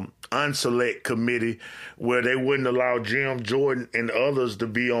the unselect committee, where they wouldn't allow Jim Jordan and others to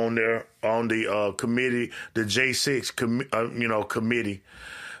be on there on the committee, the J6 committee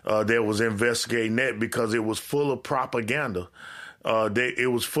that was investigating that, because it was full of propaganda.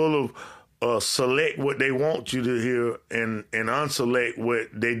 It was full of select what they want you to hear and unselect what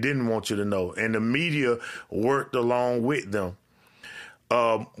they didn't want you to know, and the media worked along with them.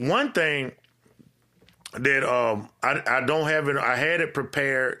 One thing that I don't have it, I had it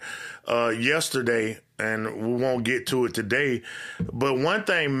prepared yesterday, and we won't get to it today. But one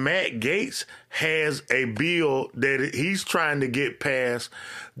thing, Matt Gaetz has a bill that he's trying to get passed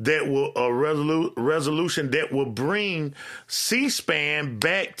that will resolution that will bring C-SPAN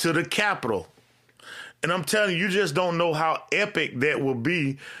back to the Capitol. And I'm telling you, you just don't know how epic that will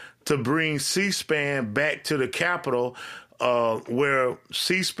be to bring C-SPAN back to the Capitol, where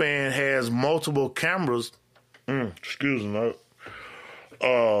C-SPAN has multiple cameras. Excuse me.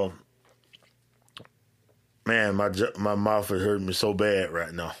 Man, my mouth is hurting me so bad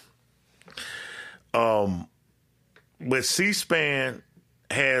right now. But C-SPAN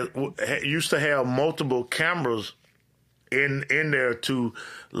used to have multiple cameras in there to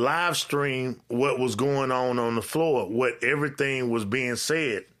live stream what was going on the floor, what everything was being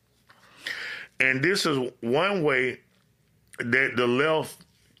said. And this is one way that the left,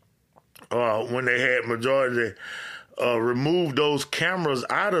 when they had majority, removed those cameras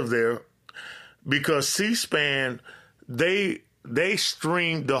out of there, because C-SPAN, they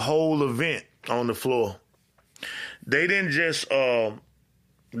streamed the whole event on the floor. They didn't just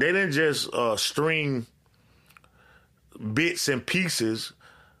stream bits and pieces,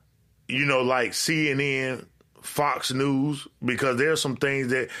 like CNN, Fox News, because there's some things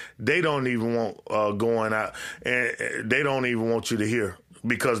that they don't even want going out, and they don't even want you to hear,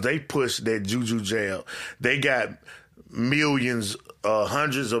 because they push that juju jab. They got millions,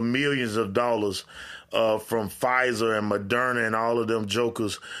 hundreds of millions of dollars from Pfizer and Moderna and all of them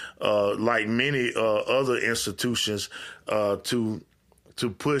jokers, like many other institutions, to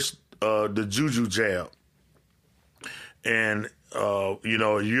push the juju jab. And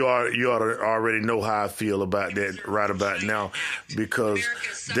you ought to already know how I feel about that right about now, because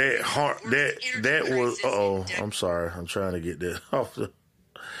that was I'm sorry, I'm trying to get that off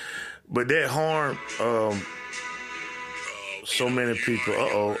but that harm so many people.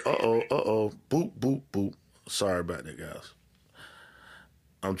 Boop, boop, boop. Sorry about that, guys.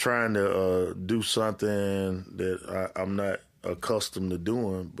 I'm trying to do something that I'm not accustomed to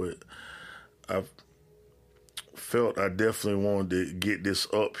doing, but I felt I definitely wanted to get this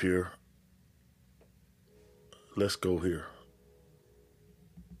up here. Let's go here.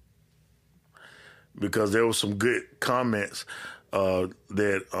 Because there were some good comments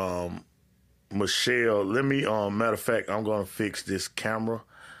that Michelle, matter of fact, I'm going to fix this camera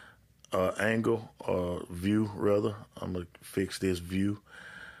angle, view rather. I'm going to fix this view,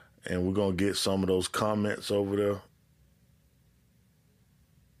 and we're going to get some of those comments over there.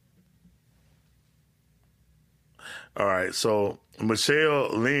 All right, so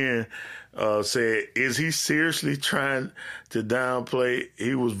Michelle Lynn said, is he seriously trying to downplay?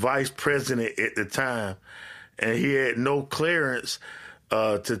 He was vice president at the time, and he had no clearance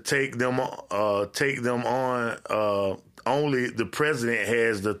to take them on. Only the president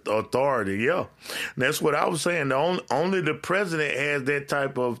has the authority. Yeah, that's what I was saying. Only the president has that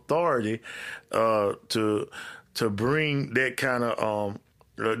type of authority to bring that kind of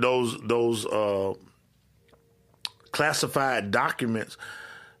those classified documents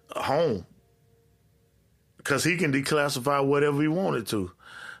home, because he can declassify whatever he wanted to.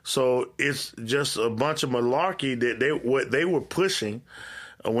 So it's just a bunch of malarkey that what they were pushing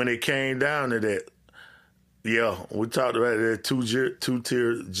when it came down to that. Yeah, we talked about that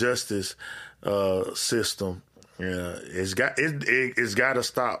two-tier justice system. Yeah, it's got to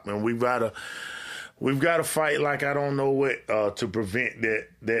stop, and we've got to fight like I don't know what to prevent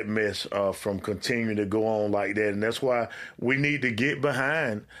that mess from continuing to go on like that. And that's why we need to get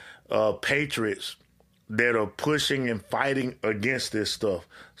behind patriots that are pushing and fighting against this stuff.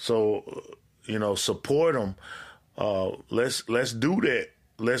 So, support them. Let's do that.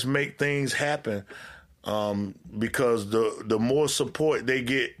 Let's make things happen. Because the more support they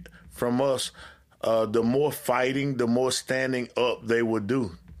get from us, the more fighting, the more standing up they will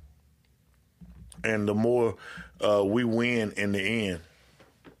do. And the more we win in the end.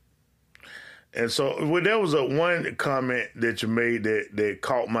 And so there was one comment that you made that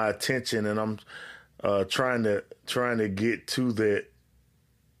caught my attention, and I'm trying to get to that.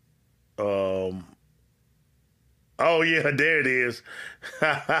 Oh yeah, there it is.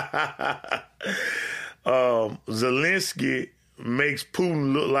 Zelensky makes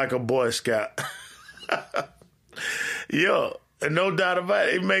Putin look like a Boy Scout. Yeah, and no doubt about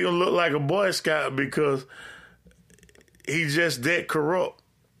it. He make him look like a Boy Scout because he's just that corrupt.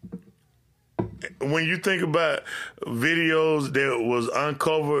 When you think about videos that was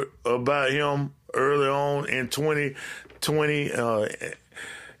uncovered about him early on in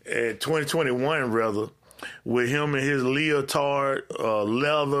 2021, rather, with him and his leotard,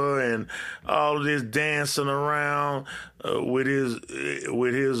 leather, and all of this dancing around with his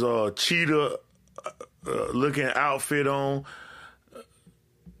cheetah looking outfit on.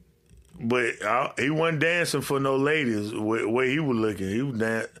 But he wasn't dancing for no ladies. Where he was looking, he was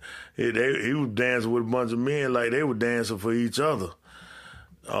dancing with a bunch of men like they were dancing for each other.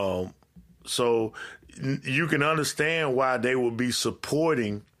 So you can understand why they would be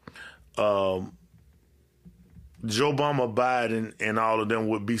supporting Joe Biden and all of them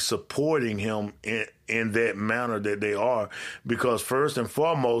would be supporting him in that manner that they are, because first and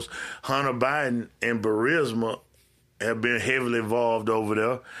foremost, Hunter Biden and Burisma have been heavily involved over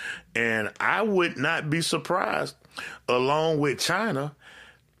there, and I would not be surprised, along with China,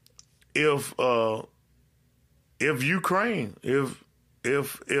 if Ukraine, if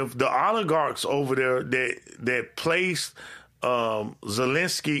the oligarchs over there that placed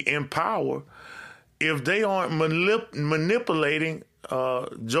Zelensky in power, if they aren't manipulating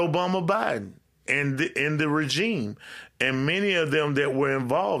Joe Biden and the regime, and many of them that were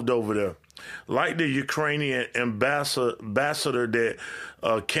involved over there, like the Ukrainian ambassador that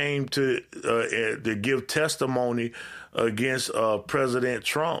came to give testimony against President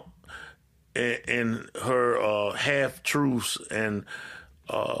Trump and her half-truths and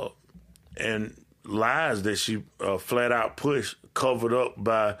lies that she flat out pushed, covered up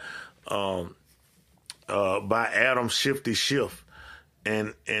by Adam Shifty Schiff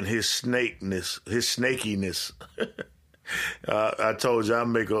and his snakiness. I told you I'll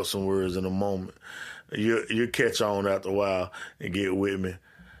make up some words in a moment. You catch on after a while and get with me.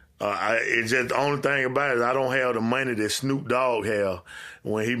 It's just the only thing about it is I don't have the money that Snoop Dogg have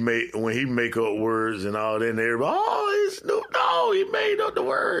when he make up words and all that. And everybody, oh, it's Snoop Dogg, he made up the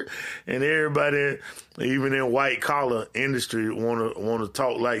word. And everybody, even in white collar industry, want to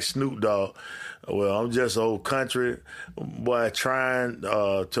talk like Snoop Dogg. Well, I'm just an old country boy trying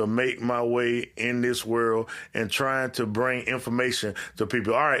to make my way in this world and trying to bring information to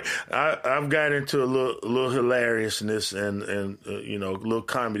people. All right, I've got into a little hilariousness and a little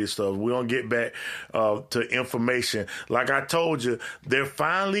comedy stuff. We're going to get back to information. Like I told you, they're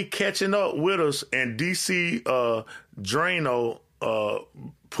finally catching up with us, and DC Drano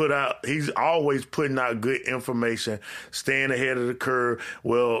put out, he's always putting out good information, staying ahead of the curve.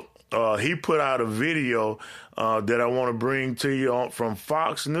 Well, he put out a video that I want to bring to you from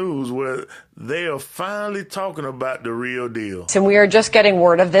Fox News where they are finally talking about the real deal. And we are just getting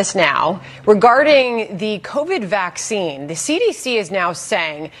word of this now. Regarding the COVID vaccine, the CDC is now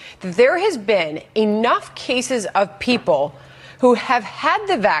saying that there has been enough cases of people who have had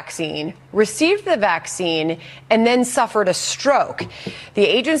the vaccine, received the vaccine, and then suffered a stroke. The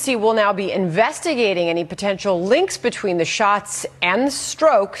agency will now be investigating any potential links between the shots and the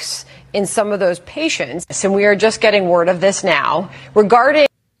strokes in some of those patients. And we are just getting word of this now. Regarding...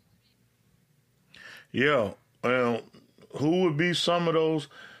 Yeah, well, who would be some of those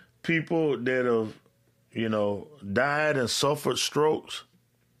people that have, died and suffered strokes?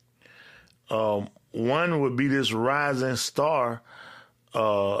 One would be this rising star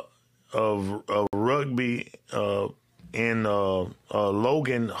of rugby in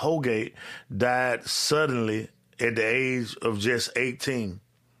Logan Holgate, died suddenly at the age of just 18.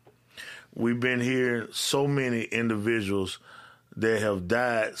 We've been hearing so many individuals that have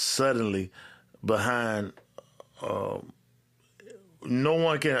died suddenly behind. No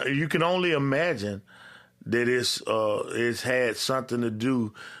one can. You can only imagine that it's had something to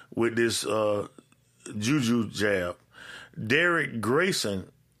do with this juju jab. Derek Grayson,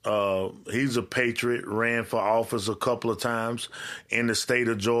 he's a patriot, ran for office a couple of times in the state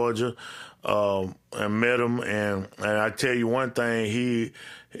of Georgia, and met him. And I tell you one thing, he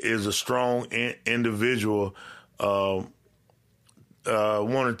is a strong individual. I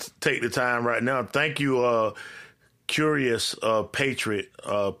want to take the time right now. Thank you, Curious Patriot.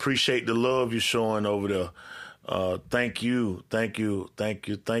 Appreciate the love you're showing over there. Thank you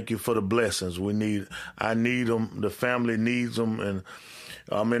for the blessings. I need them. The family needs them, and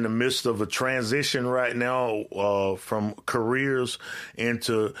I'm in the midst of a transition right now from careers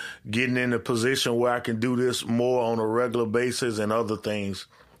into getting in a position where I can do this more on a regular basis and other things.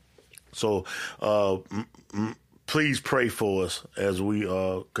 So please pray for us as we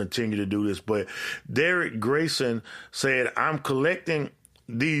continue to do this. But Derek Grayson said, I'm collecting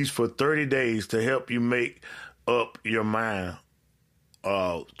these for 30 days to help you make up your mind.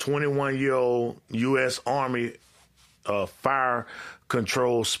 21-year-old U.S. Army fire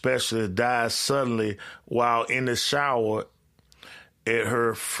control specialist died suddenly while in the shower at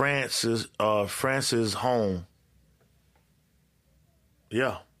her Francis home.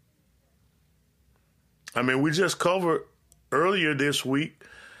 Yeah. I mean, we just covered earlier this week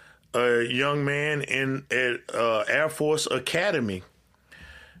a young man at Air Force Academy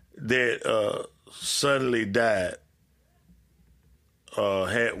that suddenly died,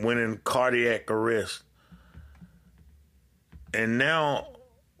 went in cardiac arrest. And now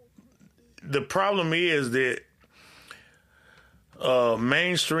the problem is that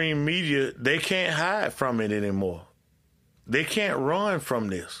mainstream media, they can't hide from it anymore. They can't run from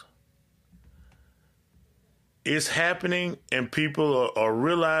this. It's happening, and people are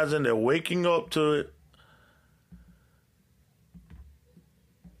realizing, they're waking up to it.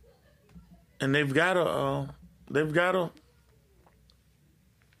 And they've got to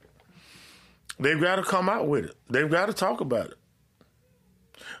come out with it. They've got to talk about it.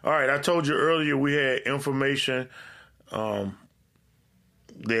 All right, I told you earlier we had information that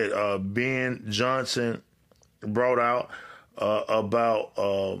Ben Johnson brought out about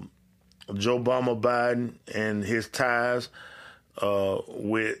Joe Biden and his ties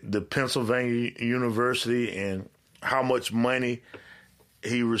with the Pennsylvania University and how much money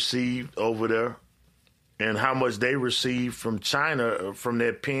he received over there and how much they received from China, from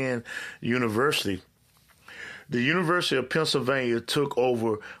that Penn University. The University of Pennsylvania took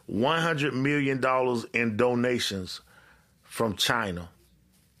over $100 million in donations from China.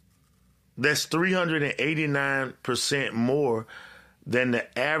 That's 389% more than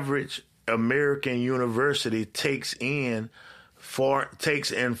the average American university takes in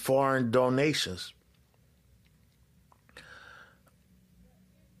foreign donations.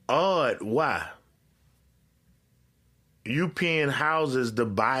 Odd, why? UPenn houses the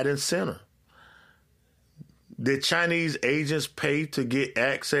Biden Center. Did Chinese agents pay to get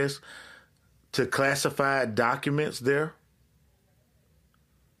access to classified documents there?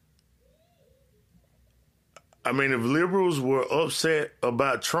 I mean, if liberals were upset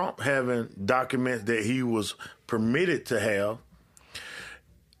about Trump having documents that he was permitted to have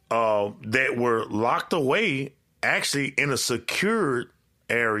that were locked away, actually in a secured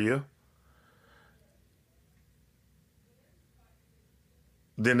area,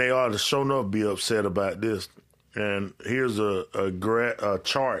 then they ought to sure enough be upset about this. And here's a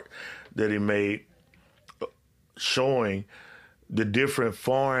chart that he made showing the different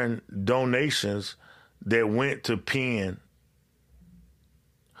foreign donations that went to Penn.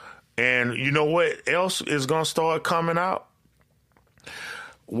 And you know what else is going to start coming out?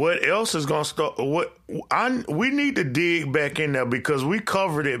 What else is going to start? We need to dig back in there because we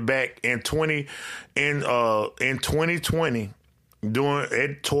covered it back in 2020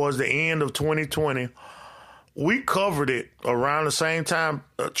 towards the end of 2020. We covered it around the same time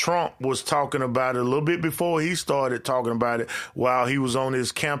Trump was talking about it, a little bit before he started talking about it, while he was on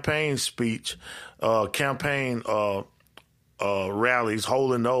his campaign speech, rallies,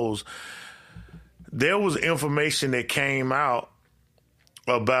 holding those. There was information that came out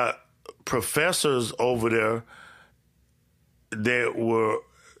about professors over there that were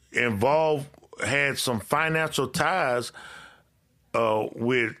involved, had some financial ties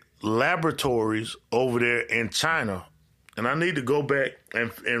with laboratories over there in China. And I need to go back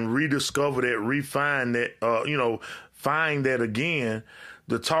and rediscover that, refine that, find that again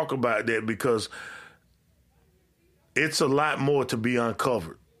to talk about that, because it's a lot more to be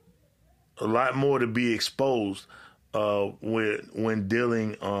uncovered, a lot more to be exposed when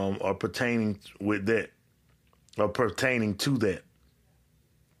dealing or pertaining with that, or pertaining to that.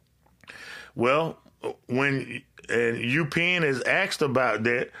 Well, when UPenn is asked about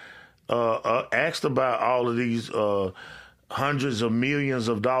that, asked about all of these hundreds of millions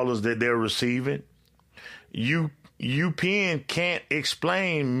of dollars that they're receiving, UPenn can't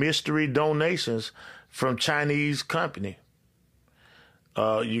explain mystery donations from Chinese company.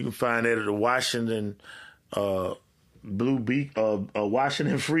 You can find that at the Washington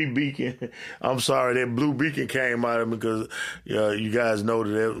Washington Free Beacon. I'm sorry, that Blue Beacon came out of it because you guys know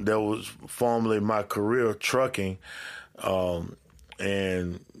that was formerly my career, trucking,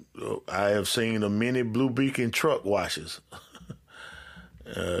 and I have seen many Blue Beacon truck washes,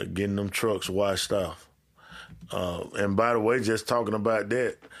 getting them trucks washed off. And by the way, just talking about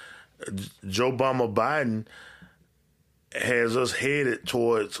that, Joe Biden has us headed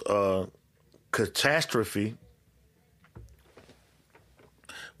towards catastrophe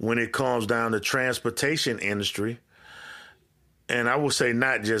when it comes down to transportation industry. And I would say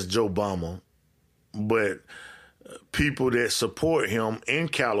not just Joe Biden, but people that support him in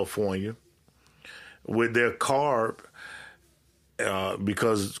California with their CARB,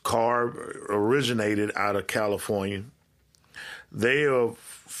 because CARB originated out of California. They are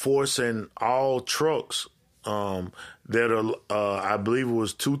forcing all trucks that are, I believe it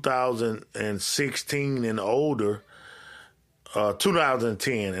was 2016 and older,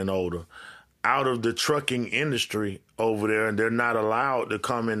 2010 and older, out of the trucking industry over there, and they're not allowed to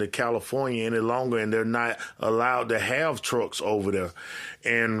come into California any longer, and they're not allowed to have trucks over there.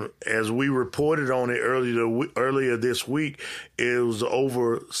 And as we reported on it earlier this week, it was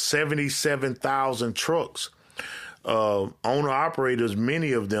over 77,000 trucks owner-operators,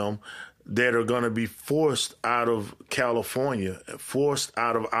 many of them, that are going to be forced out of California, forced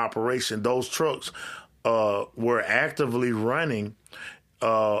out of operation. Those trucks were actively running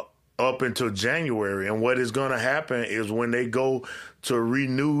up until January. And what is going to happen is when they go to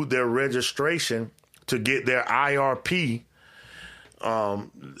renew their registration to get their IRP,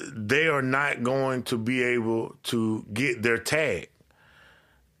 they are not going to be able to get their tag.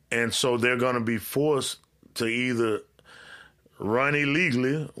 And so they're going to be forced to either run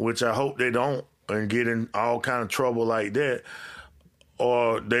illegally, which I hope they don't, and get in all kind of trouble like that,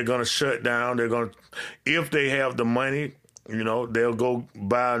 or they're going to shut down. They're going to, if they have the money, you know, they'll go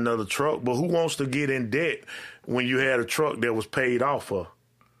buy another truck. But who wants to get in debt when you had a truck that was paid off of?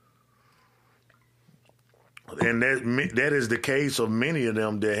 And that is the case of many of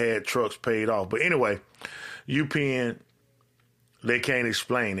them that had trucks paid off. But anyway, UPN, they can't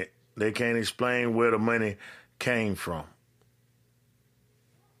explain it. They can't explain where the money came from.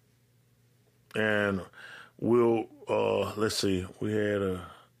 And we'll, let's see, I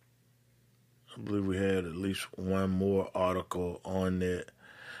believe we had at least one more article on that.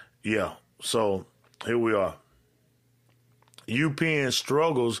 Yeah, so here we are. UPN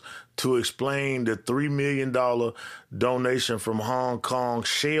struggles to explain the $3 million donation from Hong Kong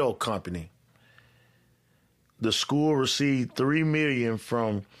shell company. The school received $3 million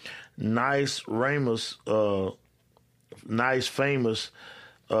from Nice Famous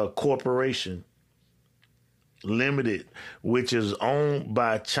Corporation Limited, which is owned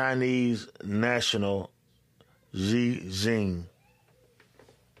by Chinese national Xi Jinping.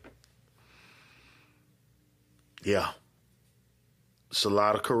 Yeah. It's a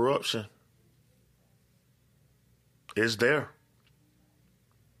lot of corruption. It's there.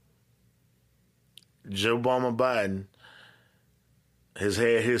 Joe Biden has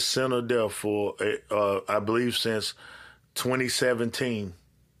had his center there for, I believe, since 2017.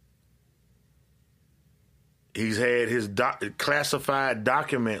 He's had his classified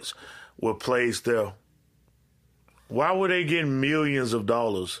documents were placed there. Why were they getting millions of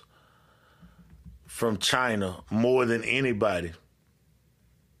dollars from China more than anybody?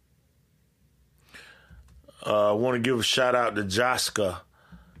 I want to give a shout out to Jaska.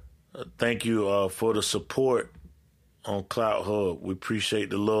 Thank you for the support on Cloud Hub. We appreciate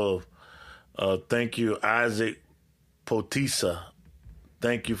the love. Thank you, Isaac Potisa.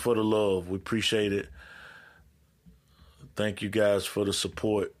 Thank you for the love. We appreciate it. Thank you guys for the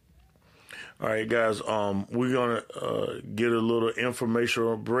support. All right, guys. We're gonna get a little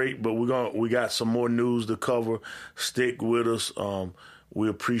informational break, but we got some more news to cover. Stick with us. We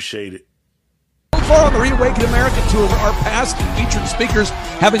appreciate it. So far on the Reawaken America Tour, our past and featured speakers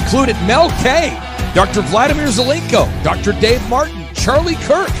have included Mel Kay, Dr. Vladimir Zelenko, Dr. Dave Martin, Charlie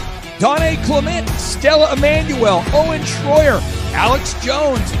Kirk, Donna Clement, Stella Emanuel, Owen Schroyer, Alex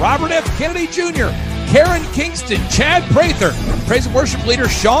Jones, Robert F. Kennedy Jr., Karen Kingston, Chad Prather, praise and worship leader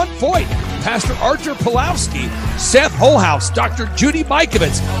Sean Foyt, Pastor Arthur Pulowski, Seth Holhouse, Dr. Judy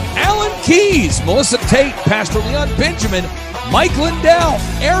Mikovits, Alan Keyes, Melissa Tate, Pastor Leon Benjamin, Mike Lindell,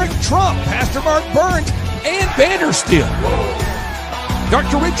 Eric Trump, Pastor Mark Burns, and Vandersteel.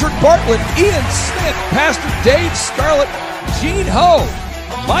 Dr. Richard Bartlett, Ian Smith, Pastor Dave Scarlett, Gene Ho,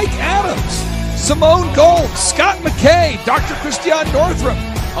 Mike Adams, Simone Gold, Scott McKay, Dr. Christiane Northrup,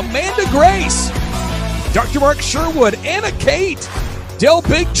 Amanda Grace, Dr. Mark Sherwood, Anna Kate, Del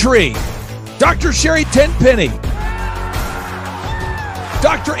Bigtree, Dr. Sherry Tenpenny,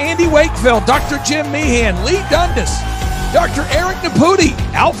 Dr. Andy Wakefield, Dr. Jim Meehan, Lee Dundas, Dr. Eric Naputi,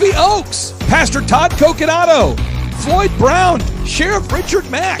 Alfie Oakes, Pastor Todd Coconato, Floyd Brown, Sheriff Richard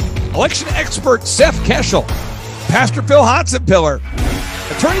Mack, election expert Seth Keschel, Pastor Phil Hotzenpiller,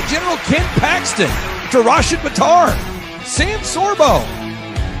 Attorney General Ken Paxton, Dr. Rashid Battar, Sam Sorbo,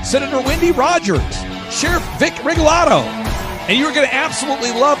 Senator Wendy Rogers, Sheriff Vic Rigolato, and you're going to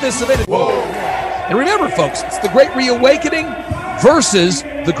absolutely love this event. Whoa. And remember, folks, it's the Great Reawakening versus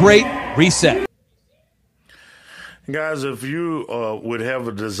the Great Reset. Guys, if you would have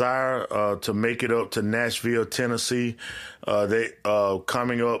a desire to make it up to Nashville, Tennessee, they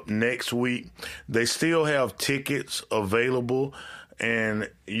coming up next week, they still have tickets available, and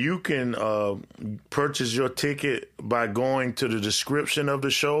you can purchase your ticket by going to the description of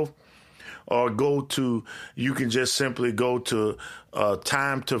the show, or you can just simply go to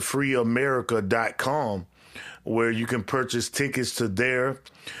timetofreeamerica.com, where you can purchase tickets to there.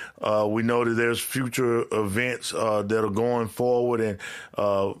 We know that there's future events that are going forward and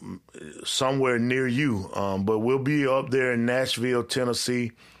somewhere near you. But we'll be up there in Nashville,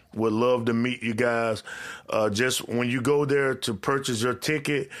 Tennessee. Would love to meet you guys. Just when you go there to purchase your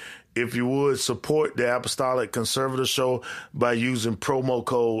ticket, if you would, support the Apostolic Conservative Show by using promo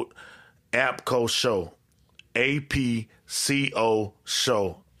code APCO-SHOW, APCO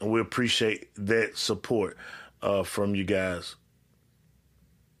Show. And we appreciate that support from you guys.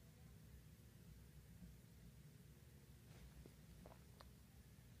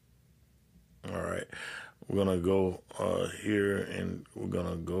 All right. We're going to go here, and we're going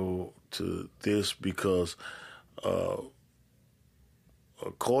to go to this because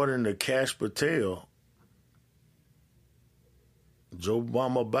according to Kash Patel, Joe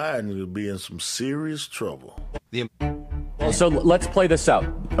Biden will be in some serious trouble. So let's play this out.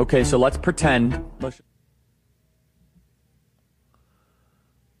 Okay, so let's pretend.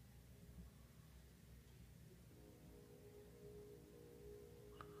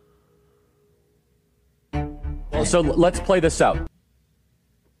 So let's play this out.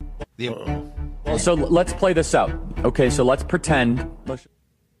 So let's play this out. Okay, so let's pretend.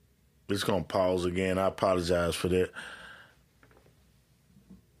 It's going to pause again. I apologize for that.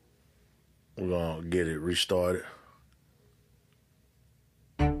 We're going to get it restarted.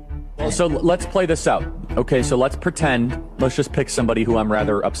 So let's play this out. Okay, so let's pretend. Let's just pick somebody who I'm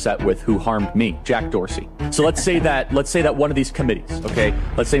rather upset with who harmed me, Jack Dorsey. So let's say that one of these committees, okay?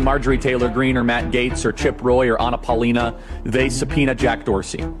 Let's say Marjorie Taylor Greene or Matt Gaetz or Chip Roy or Anna Paulina, they subpoena Jack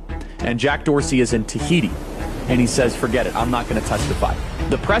Dorsey. And Jack Dorsey is in Tahiti. And he says, forget it, I'm not going to testify.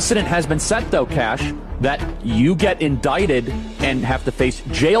 The precedent has been set, though, Kash, that you get indicted and have to face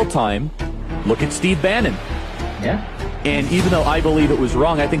jail time. Look at Steve Bannon. Yeah. And even though I believe it was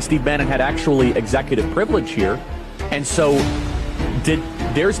wrong, I think Steve Bannon had actually executive privilege here. And so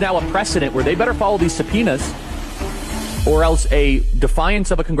there's now a precedent where they better follow these subpoenas, or else a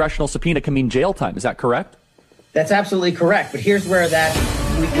defiance of a congressional subpoena can mean jail time. Is that correct? That's absolutely correct. But here's where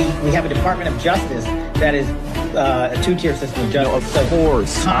we have a Department of Justice that is a two-tier system of justice. No, of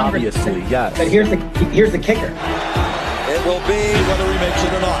course, obviously, yes. But here's the kicker. It will be whether he makes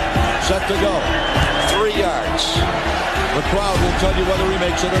it or not. Set to go. 3 yards. The crowd will tell you whether he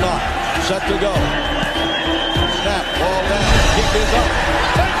makes it or not. Set to go. Snap, ball down. Kick is up.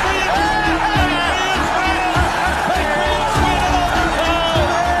 Patriots win in overtime.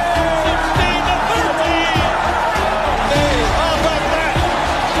 16-13. Hey, how about that?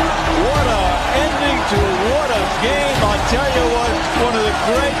 What a ending to what a game. I'll tell you what, one of the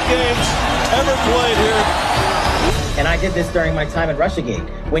great games ever played here. And I did this during my time at Russiagate.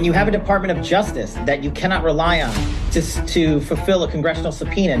 When you have a Department of Justice that you cannot rely on to fulfill a congressional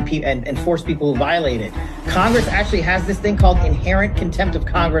subpoena and force people who violate it, Congress actually has this thing called inherent contempt of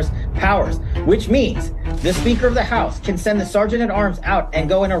Congress powers, which means the Speaker of the House can send the Sergeant at Arms out and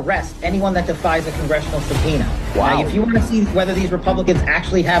go and arrest anyone that defies a congressional subpoena. Wow. Now, if you want to see whether these Republicans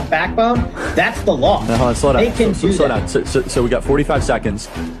actually have backbone, that's the law. Now, hold on, slow down. They can do slow that. down. So we got 45 seconds.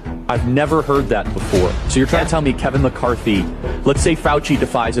 I've never heard that before. So you're trying to tell me Kevin McCarthy, let's say Fauci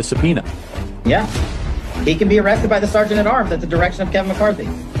defies a subpoena. Yeah. He can be arrested by the Sergeant at Arms at the direction of Kevin McCarthy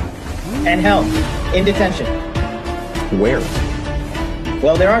and held in detention. Where?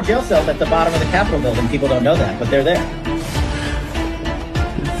 Well, there are jail cells at the bottom of the Capitol building. People don't know that, but they're there.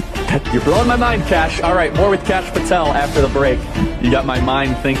 You're blowing my mind, Kash. All right, more with Kash Patel after the break. You got my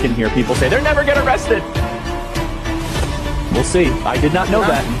mind thinking here. People say they're never get arrested. We'll see. I did not know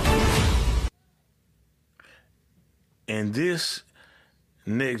that. And this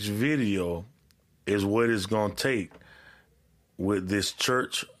next video is what it's going to take with this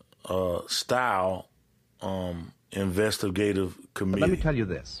church style investigative committee. But let me tell you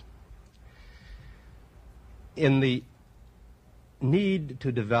this. In the need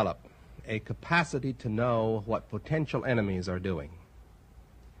to develop a capacity to know what potential enemies are doing,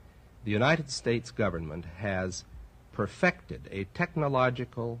 the United States government has perfected a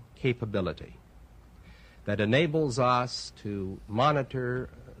technological capability that enables us to monitor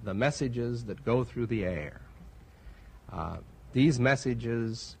the messages that go through the air. These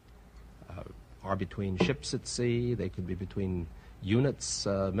messages are between ships at sea. They could be between units,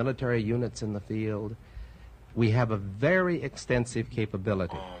 military units in the field. We have a very extensive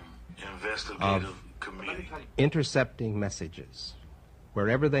capability of intercepting messages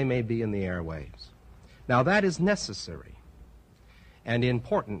wherever they may be in the airwaves. Now, that is necessary and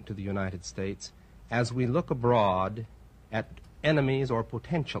important to the United States as we look abroad at enemies or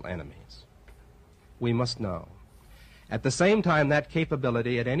potential enemies. We must know. At the same time, that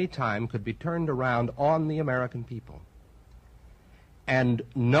capability at any time could be turned around on the American people. And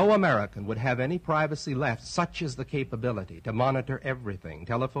no American would have any privacy left. Such is the capability to monitor everything.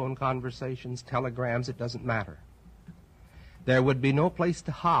 Telephone conversations, telegrams, it doesn't matter. There would be no place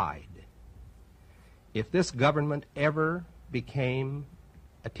to hide if this government ever became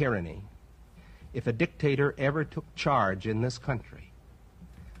a tyranny if a dictator ever took charge in this country.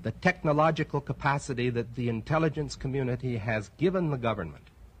 The technological capacity that the intelligence community has given the government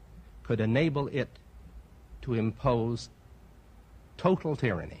could enable it to impose total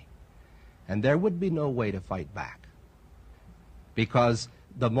tyranny. And there would be no way to fight back, because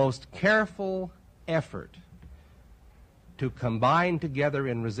the most careful effort to combine together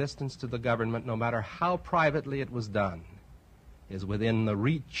in resistance to the government, no matter how privately it was done, is within the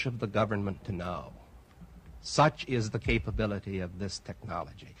reach of the government to know. Such is the capability of this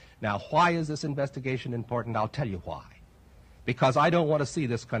technology. Now, why is this investigation important? I'll tell you why. Because I don't want to see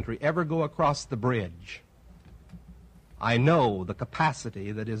this country ever go across the bridge. I know the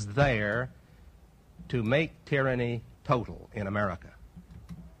capacity that is there to make tyranny total in America.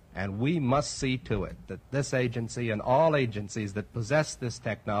 And we must see to it that this agency and all agencies that possess this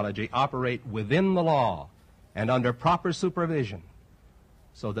technology operate within the law and under proper supervision,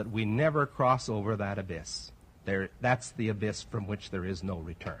 so that we never cross over that abyss. That's the abyss from which there is no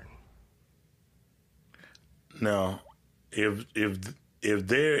return. Now, if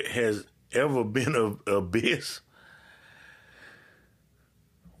there has ever been an abyss,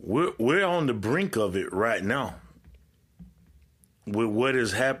 we're on the brink of it right now with what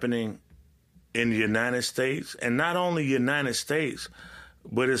is happening in the United States, and not only the United States,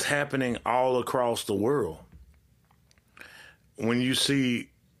 but it's happening all across the world. When you see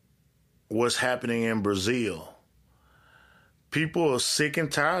what's happening in Brazil, people are sick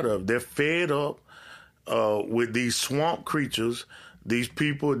and tired of it. They're fed up with these swamp creatures, these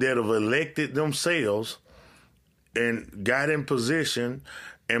people that have elected themselves and got in position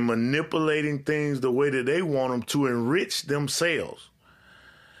and manipulating things the way that they want them to enrich themselves.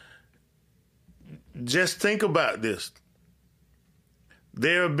 Just think about this.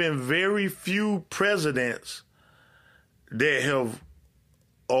 There have been very few presidents that have,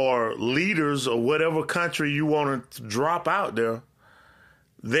 or leaders or whatever country you want to drop out there,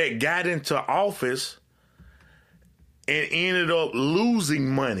 that got into office and ended up losing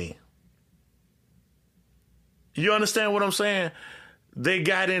money. You understand what I'm saying? They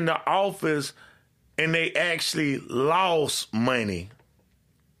got into office and they actually lost money.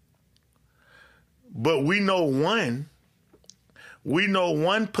 But we know one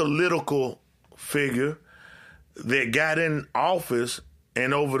political figure that got in office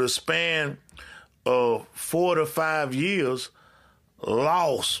and over the span of 4 to 5 years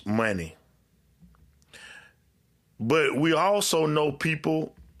lost money. But we also know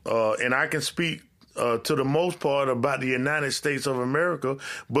people, and I can speak to the most part about the United States of America,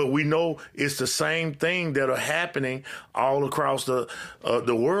 but we know it's the same thing that are happening all across the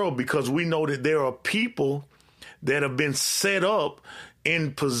world, because we know that there are people that have been set up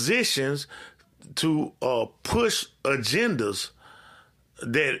in positions to push agendas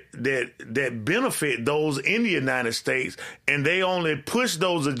that benefit those in the United States, and they only push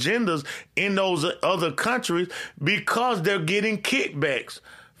those agendas in those other countries because they're getting kickbacks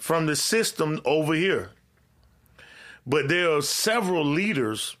from the system over here. But there are several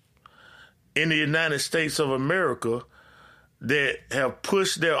leaders in the United States of America that have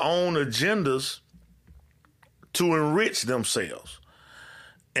pushed their own agendas to enrich themselves.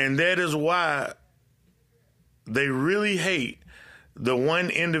 And that is why they really hate the one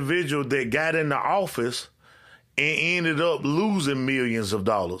individual that got into office and ended up losing millions of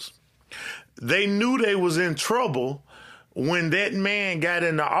dollars. They knew they was in trouble when that man got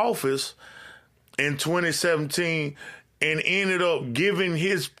into office in 2017 and ended up giving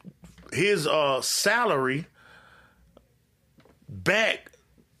his salary back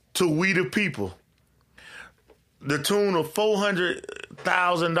to we the people. The tune of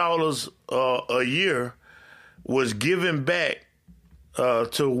 $400,000 a year was given back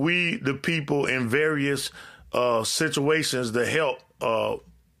to we the people in various situations to help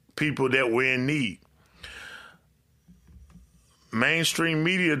people that were in need. Mainstream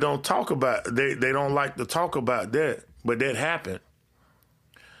media don't talk about, they don't like to talk about that, but that happened.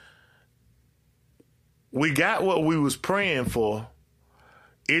 We got what we was praying for.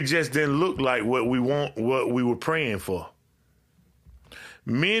 It just didn't look like what we were praying for.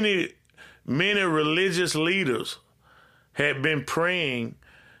 Many religious leaders had been praying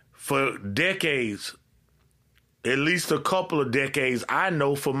for decades, at least a couple of decades, I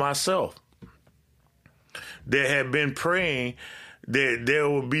know for myself, that had been praying that there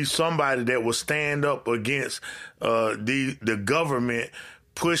would be somebody that would stand up against the government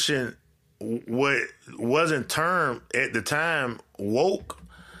pushing what wasn't termed at the time woke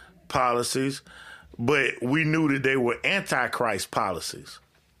policies, but we knew that they were antichrist policies.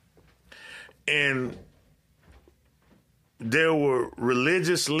 And there were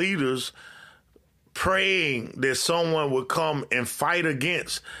religious leaders praying that someone would come and fight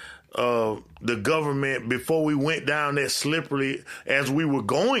against the government before we went down that slippery, as we were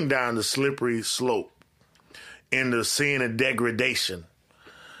going down the slippery slope into sin and degradation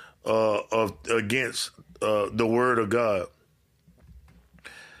against the word of God.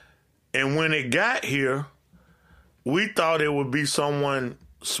 And when it got here, we thought it would be someone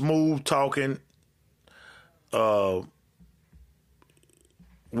smooth talking,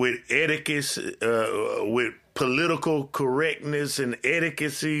 with etiquette, with political correctness and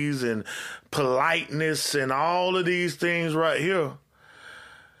etiquettes and politeness and all of these things right here.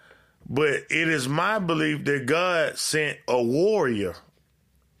 But it is my belief that God sent a warrior.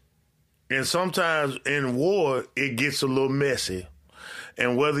 And sometimes in war, it gets a little messy.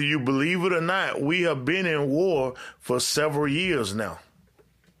 And whether you believe it or not, we have been in war for several years now.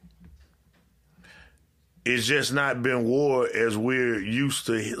 It's just not been war as we're used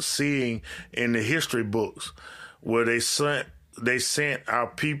to seeing in the history books, where they sent our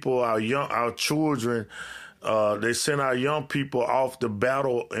people, our children, they sent our young people off to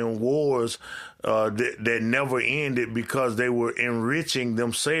battle in wars that never ended because they were enriching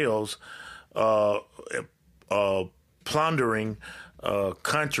themselves, plundering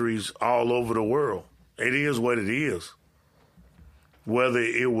countries all over the world. It is what it is. Whether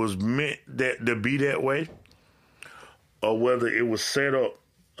it was meant to be that way or whether it was set up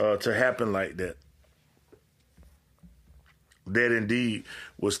to happen like that. That indeed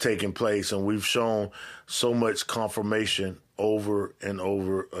was taking place, and we've shown so much confirmation over and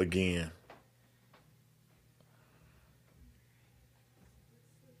over again.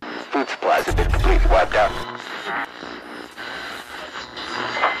 Food supplies have been completely wiped out.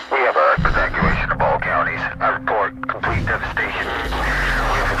 We have our evacuation of all counties. I report complete devastation. We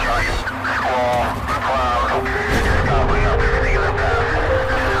have a giant squall, cloud, it's gobbling up everything in the path.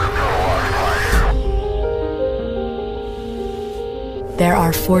 There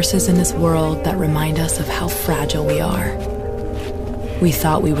are forces in this world that remind us of how fragile we are. We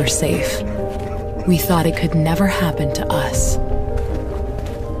thought we were safe. We thought it could never happen to us.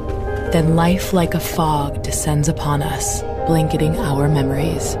 Then life like a fog descends upon us, blanketing our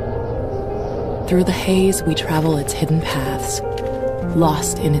memories. Through the haze, we travel its hidden paths,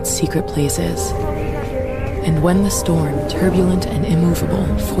 lost in its secret places. And when the storm, turbulent and immovable,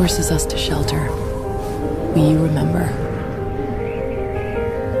 forces us to shelter, we remember.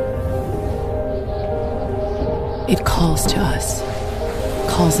 It calls to us,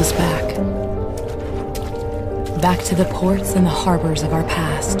 calls us back. Back to the ports and the harbors of our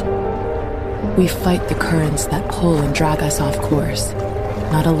past. We fight the currents that pull and drag us off course,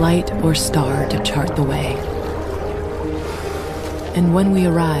 not a light or star to chart the way. And when we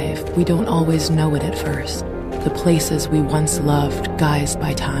arrive, we don't always know it at first, the places we once loved guised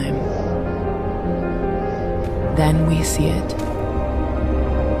by time. Then we see it,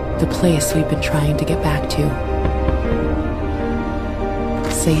 the place we've been trying to get back to.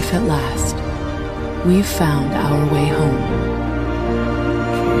 Safe at last, we've found our way home.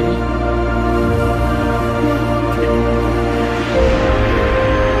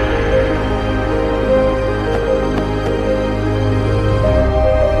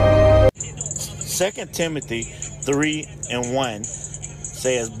 Second Timothy 3:1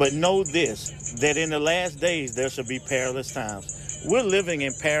 says, "But know this, that in the last days there shall be perilous times." We're living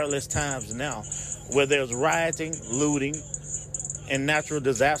in perilous times now, where there's rioting, looting, and natural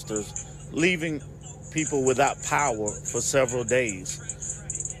disasters, leaving people without power for several days.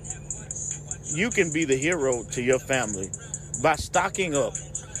 You can be the hero to your family by stocking up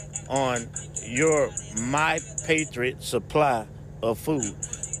on your My Patriot supply of food.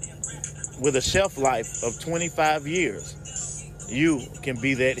 With a shelf life of 25 years, you can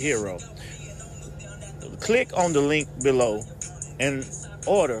be that hero. Click on the link below and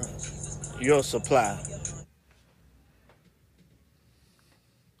order your supply.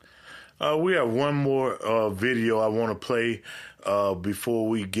 We have one more video I want to play before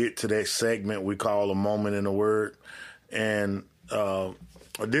we get to that segment we call A Moment in the Word. And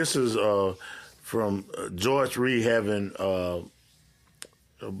this is from George Reed having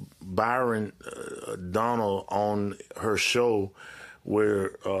Byron Donald on her show,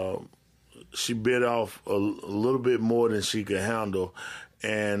 where she bit off a little bit more than she could handle.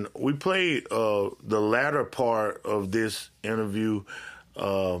 And we played the latter part of this interview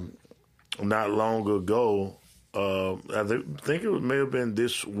not long ago. I think it may have been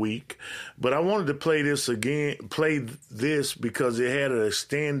this week, but I wanted to play this because it had an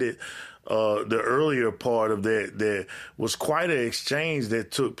extended, the earlier part of that was quite an exchange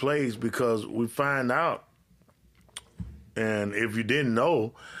that took place, because we find out And if you didn't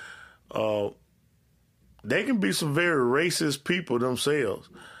know, they can be some very racist people themselves.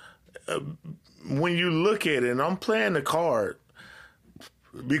 When you look at it, and I'm playing the card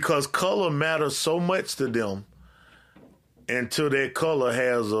because color matters so much to them until that color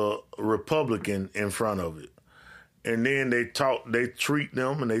has a Republican in front of it. And then they treat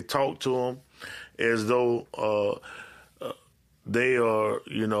them and they talk to them as though they are,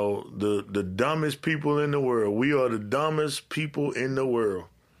 the dumbest people in the world. We are the dumbest people in the world.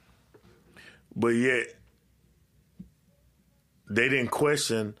 But yet, they didn't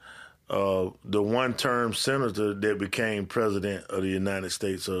question the one-term senator that became president of the United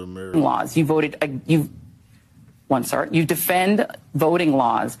States of America. Laws. You voted, you defend voting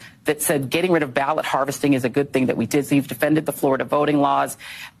laws that said getting rid of ballot harvesting is a good thing that we did. So you've defended the Florida voting laws.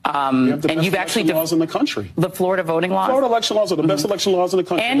 And you've actually laws in the country. The Florida voting laws? Florida election laws are the best election laws in the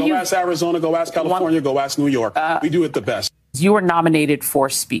country. And go ask Arizona, go ask California, go ask New York. We do it the best. You were nominated for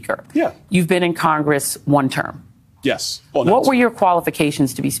Speaker. Yeah. You've been in Congress one term. Yes. Well, what were your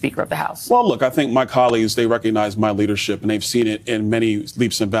qualifications to be Speaker of the House? Well, look, I think my colleagues, they recognize my leadership, and they've seen it in many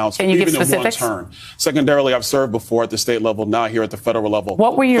leaps and bounds. Can you give specifics? In one term. Secondarily, I've served before at the state level, now here at the federal level.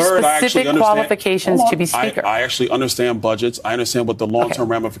 What were your specific qualifications to be Speaker? I actually understand budgets. I understand what the long-term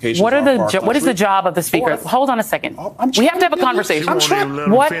ramifications are. What is the job of the Speaker? Hold on a second. We have to have a conversation.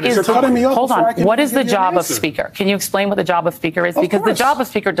 What is the job of Speaker? Can you explain what the job of Speaker is? Because the job of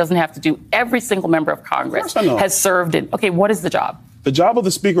Speaker doesn't have to do every single member of Congress has served in. Okay, what is the job? The job of the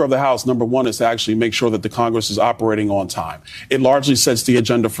Speaker of the House, number one, is to actually make sure that the Congress is operating on time. It largely sets the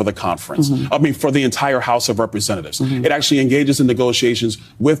agenda for the conference. For the entire House of Representatives. It actually engages in negotiations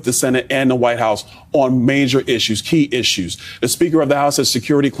with the Senate and the White House on major issues, key issues. The Speaker of the House has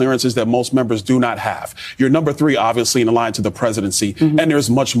security clearances that most members do not have. You're number three, obviously, in the line to the presidency, and there's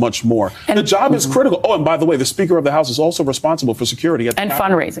much, much more. And the job is critical. Oh, and by the way, the Speaker of the House is also responsible for security at the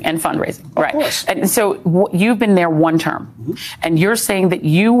fundraising, right? And so you've been there one term, and you're saying that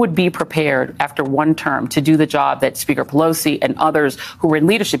you would be prepared after one term to do the job that Speaker Pelosi and others who were in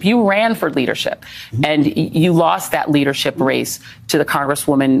leadership. You ran for leadership, and you lost that leadership race to the a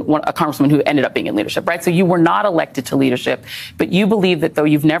congresswoman who ended up being in leadership, right? So you were not elected to leadership, but you believe that though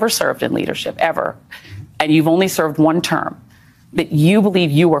you've never served in leadership ever, and you've only served one term, that you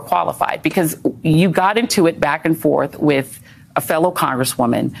believe you were qualified because you got into it back and forth with a fellow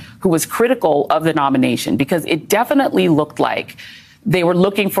congresswoman who was critical of the nomination because it definitely looked like they were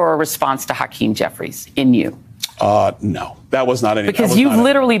looking for a response to Hakeem Jeffries in you. No, that was not anything. Because you've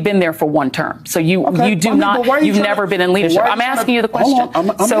literally been there for one term. So you've never been in leadership. I'm asking you the question. I'm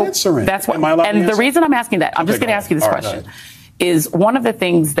answering. That's what, and the reason I'm asking that, I'm just going to ask you this question, is one of the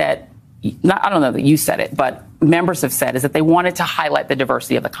things that, I don't know that you said it, but members have said is that they wanted to highlight the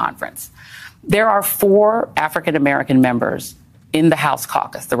diversity of the conference. There are 4 African-American members in the House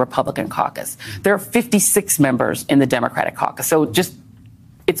caucus, the Republican caucus. There are 56 members in the Democratic caucus. So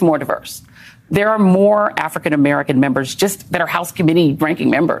it's more diverse. There are more African-American members that are House committee ranking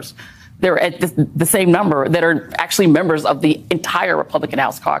members. They're at the same number that are actually members of the entire Republican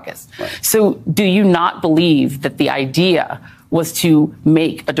House caucus. Right. So do you not believe that the idea was to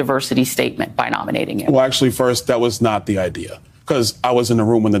make a diversity statement by nominating you? Well, actually, first, that was not the idea. Because I was in the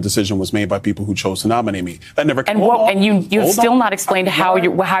room when the decision was made by people who chose to nominate me. That never. And you've still not explained how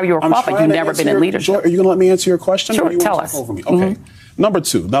you were qualified. You've never been in leadership. Are you going to let me answer your question? Sure, tell us. Over me? Okay. Number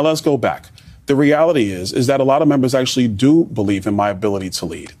 2. Now let's go back. The reality is that a lot of members actually do believe in my ability to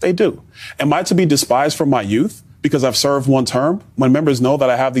lead. They do. Am I to be despised for my youth? Because I've served one term, when members know that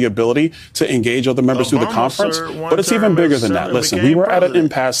I have the ability to engage other members through the conference. But it's even bigger than that. Listen, we were at an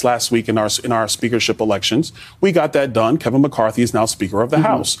impasse last week in our speakership elections. We got that done. Kevin McCarthy is now Speaker of the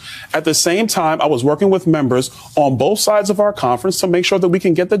House. At the same time, I was working with members on both sides of our conference to make sure that we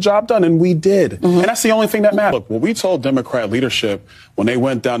can get the job done, and we did. And that's the only thing that matters. Look, what we told Democrat leadership when they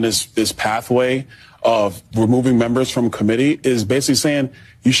went down this pathway of removing members from committee is basically saying,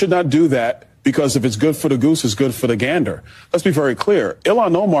 you should not do that. Because if it's good for the goose, it's good for the gander. Let's be very clear.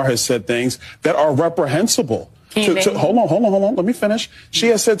 Ilhan Omar has said things that are reprehensible. Hold on. Let me finish. She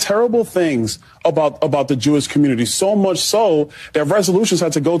has said terrible things about the Jewish community, so much so that resolutions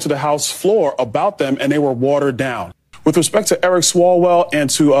had to go to the House floor about them, and they were watered down. With respect to Eric Swalwell and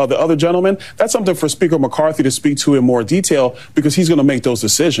to the other gentleman, that's something for Speaker McCarthy to speak to in more detail because he's going to make those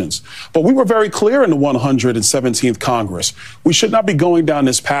decisions. But we were very clear in the 117th Congress. We should not be going down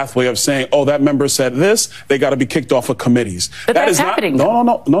this pathway of saying, oh, that member said this, they got to be kicked off of committees. But that's happening.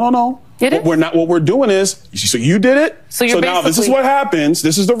 No. It is. What we're doing is, so you did it. So now this is what happens.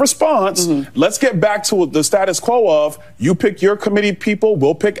 This is the response. Let's get back to the status quo of you pick your committee people,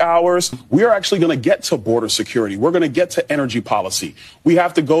 we'll pick ours. We are actually going to get to border security. We're going to get to energy policy. We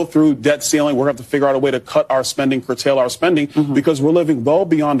have to go through debt ceiling. We're going to have to figure out a way to cut our spending, curtail our spending, because we're living well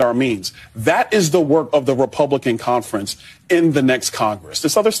beyond our means. That is the work of the Republican conference in the next Congress.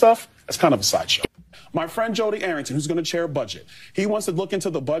 This other stuff, that's kind of a sideshow. My friend Jody Arrington, who's going to chair budget, he wants to look into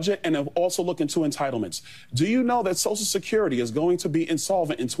the budget and also look into entitlements. Do you know that Social Security is going to be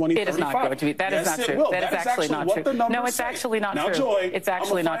insolvent in 2035? It is not going to be. That is not true. That is actually not true. No, it's actually not true. Now, Joy, it's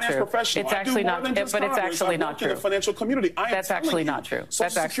actually not true. It's actually not true. But it's actually not true. The financial community. That's actually not true.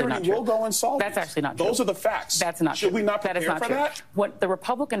 That's actually not true. Will go insolvent. That's actually not true. Those are the facts. That's not true. Should we not prepare for that? What the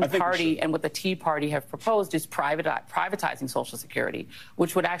Republican Party and what the Tea Party have proposed is privatizing Social Security,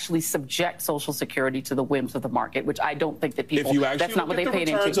 which would actually subject Social Security to the whims of the market, which I don't think that people, that's not what they paid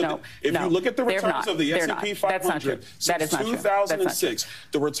into. If you look at the returns of the S&P 500 since 2006,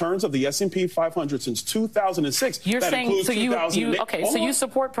 the returns of the S&P 500 since 2006, you're saying, so you you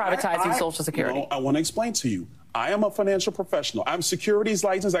support privatizing Social Security. No, I want to explain to you. I am a financial professional. I'm securities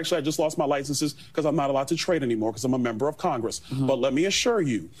licensed. Actually, I just lost my licenses because I'm not allowed to trade anymore because I'm a member of Congress. But let me assure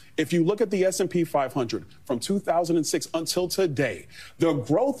you, if you look at the S&P 500 from 2006 until today, the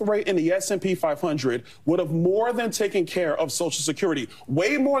growth rate in the S&P 500 would have more than taken care of Social Security,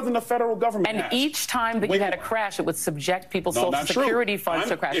 way more than the federal government has. And each time that you had a crash, it would subject people's Social Security funds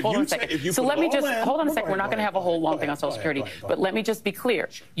to crash. Hold on a second. So let me just, hold on a second. We're not going to have a whole long thing on Social Security. But let me just be clear.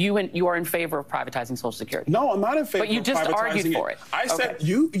 You are in favor of privatizing Social Security. No, I'm not in favor of privatizing it. But you just argued for it. I said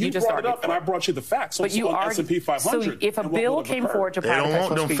you brought it up, and I brought you the facts. But you argued. S&P 500. So if a bill came forward to privatize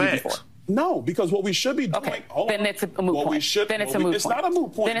Social Security before. No, because what we should be doing. Then it's a moot point. Then it's a moot point. It's not a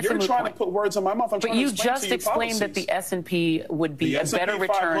moot point. You're trying to put words in my mouth. But you just explained that the S&P would be a better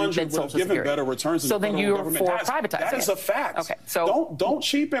return than Social Security. Better returns so then you're for privatizing. That is a fact. Okay, so don't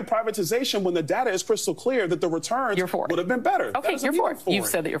cheapen privatization when the data is crystal clear that the returns would have been better. Okay, you're for it. You've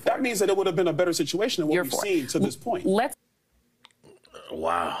said that you're for it. That means that it would have been a better situation than what we've seen to this point.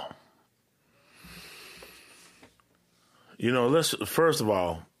 Wow. You know, let's first of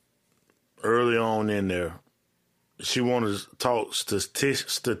all. Early on in there, she wanted to talk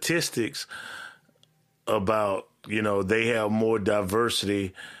statistics about, they have more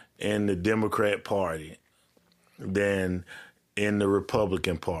diversity in the Democrat Party than in the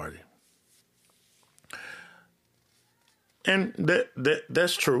Republican Party. And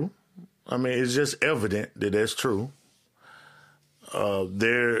that's true. I mean, it's just evident that that's true.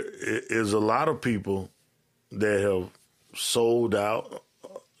 There is a lot of people that have sold out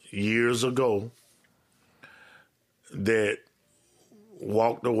years ago that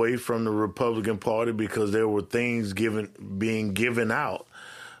walked away from the Republican Party because there were things being given out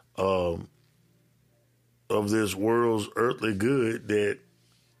of this world's earthly good that,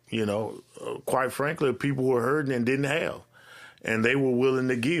 quite frankly, people were hurting and didn't have, and they were willing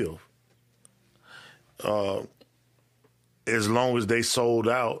to give as long as they sold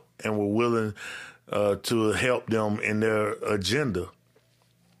out and were willing to help them in their agenda.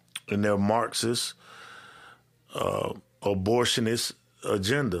 In their Marxist, abortionist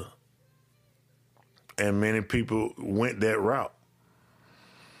agenda. And many people went that route.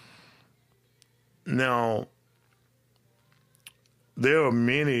 Now, there are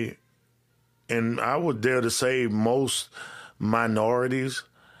many, and I would dare to say most minorities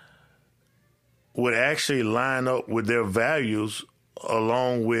would actually line up with their values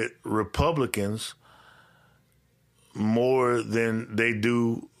along with Republicans more than they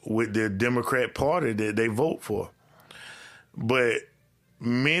do with the Democrat Party that they vote for. But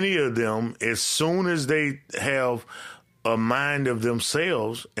many of them, as soon as they have a mind of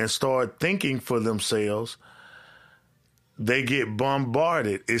themselves and start thinking for themselves, they get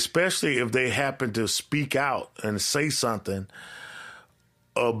bombarded, especially if they happen to speak out and say something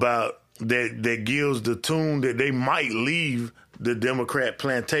about that gives the tune that they might leave the Democrat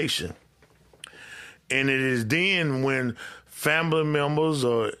plantation. And it is then when family members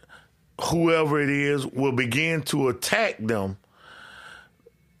or whoever it is will begin to attack them,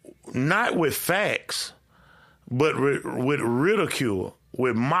 not with facts, but with ridicule,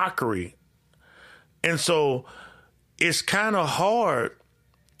 with mockery. And so it's kind of hard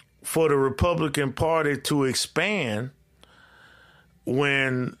for the Republican Party to expand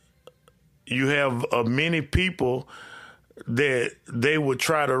when you have many people that they would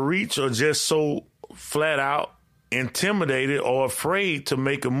try to reach are just so flat out intimidated or afraid to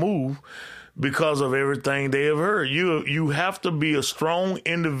make a move because of everything they have heard. You have to be a strong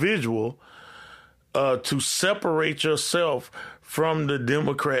individual to separate yourself from the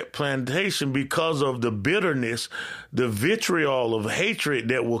Democrat plantation because of the bitterness, the vitriol of hatred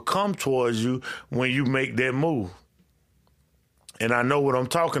that will come towards you when you make that move. And I know what I'm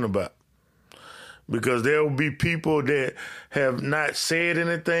talking about. Because there will be people that have not said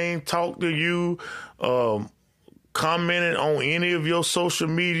anything, talked to you, commented on any of your social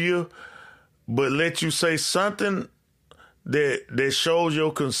media, but let you say something that shows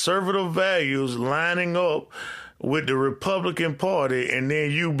your conservative values lining up with the Republican Party, and then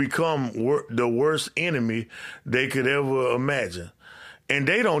you become the worst enemy they could ever imagine. And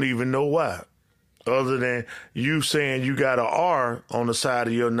they don't even know why. Other than you saying you got an R on the side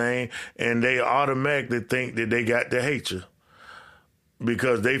of your name, and they automatically think that they got to hate you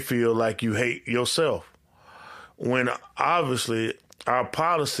because they feel like you hate yourself. When obviously our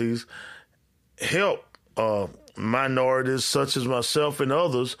policies help minorities such as myself and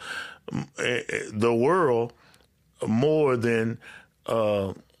others, the world, more than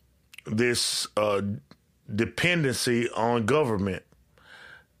this dependency on government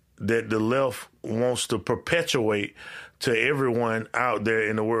that the left wants to perpetuate to everyone out there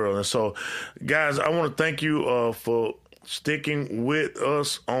in the world. And so, guys, I want to thank you for sticking with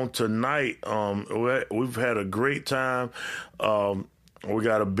us on tonight. We've had a great time. We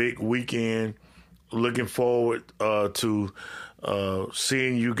got a big weekend. Looking forward to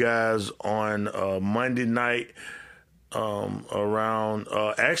seeing you guys on Monday night around.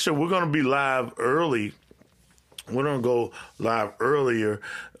 Actually, we're going to be live early. We're going to go live earlier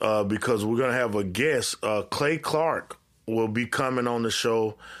because we're going to have a guest. Clay Clark will be coming on the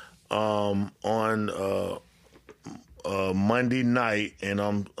show on Monday night, and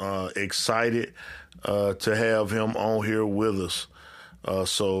I'm excited to have him on here with us.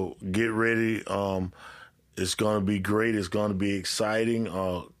 So get ready. It's going to be great. It's going to be exciting.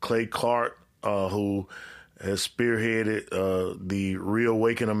 Clay Clark, who has spearheaded the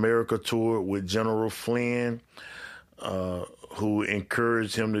Reawaken America tour with General Flynn, who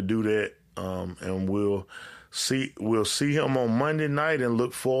encouraged him to do that. And we'll see him on Monday night and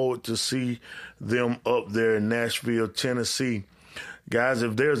look forward to see them up there in Nashville, Tennessee. Guys,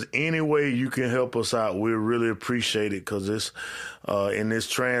 if there's any way you can help us out, we really appreciate it, because it's in this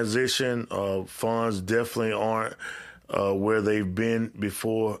transition, funds definitely aren't where they've been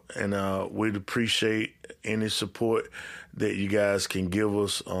before, and we'd appreciate any support that you guys can give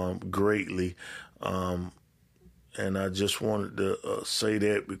us greatly. And I just wanted to say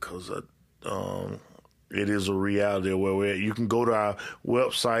that because it is a reality where we're at. You can go to our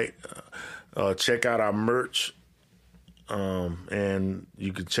website, check out our merch, and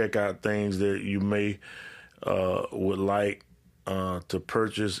you can check out things that you may would like to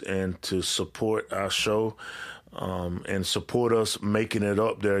purchase and to support our show, and support us making it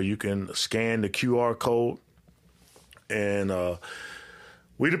up there. You can scan the QR code, and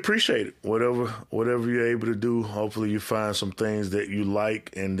we'd appreciate it. Whatever you're able to do, hopefully you find some things that you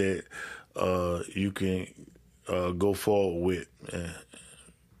like and that you can go forward with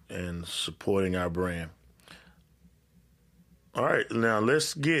and supporting our brand. All right, now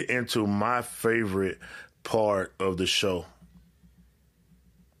let's get into my favorite part of the show.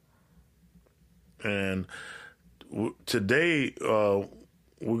 And today we're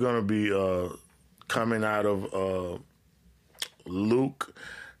going to be coming out of Luke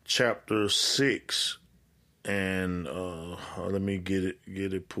chapter 6. And let me get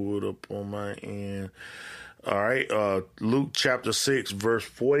it pulled up on my end. All right, Luke chapter 6, verse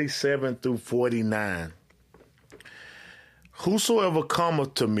 47 through 49. Whosoever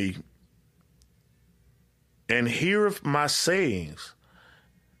cometh to me and heareth my sayings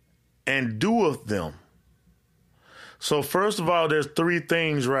and doeth them. So first of all, there's three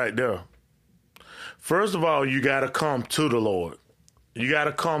things right there. First of all, you got to come to the Lord. You got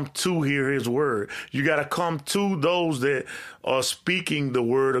to come to hear his word. You got to come to those that are speaking the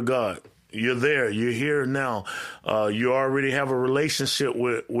word of God. You're there. You're here now. You already have a relationship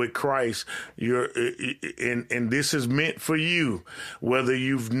with Christ. And this is meant for you. Whether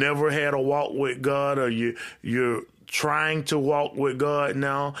you've never had a walk with God, or you're trying to walk with God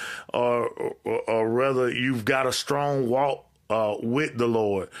now, or rather you've got a strong walk with the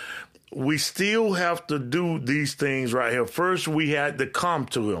Lord. We still have to do these things right here. First, we had to come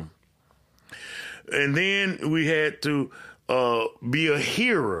to him. And then we had to be a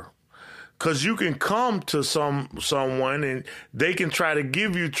hearer. Because you can come to someone and they can try to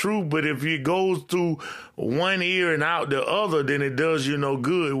give you truth, but if it goes through one ear and out the other, then it does you no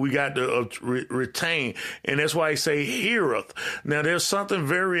good. We got to retain. And that's why I say heareth. Now, there's something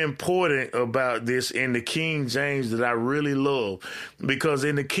very important about this in the King James that I really love. Because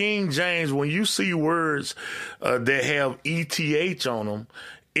in the King James, when you see words that have ETH on them,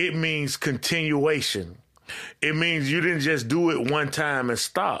 it means continuation. It means you didn't just do it one time and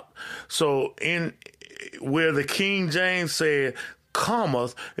stop. So in where the King James said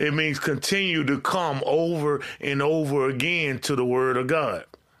cometh, it means continue to come over and over again to the word of God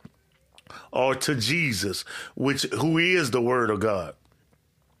or to Jesus, who is the word of God.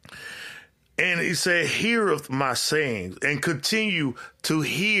 And he said, heareth my sayings, and continue to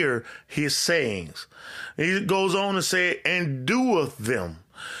hear his sayings. He goes on to say, and doeth them.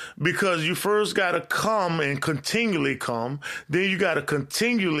 Because you first got to come and continually come. Then you got to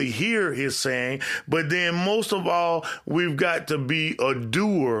continually hear his saying. But then most of all, we've got to be a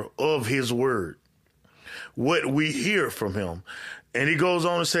doer of his word, what we hear from him. And he goes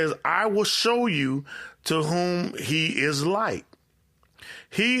on and says, I will show you to whom he is like.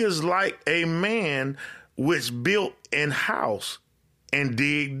 He is like a man which built an house and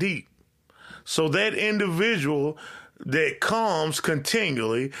dig deep. So that individual that comes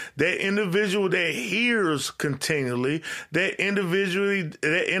continually, that individual that hears continually, that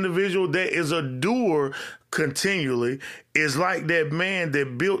individual that is a doer continually is like that man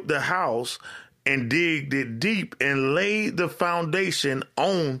that built the house and digged it deep and laid the foundation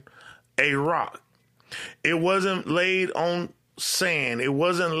on a rock. It wasn't laid on sand. It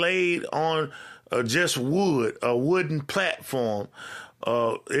wasn't laid on just wood, a wooden platform.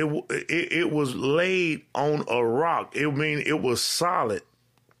 It was laid on a rock. It was solid.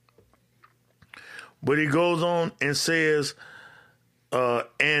 But he goes on and says,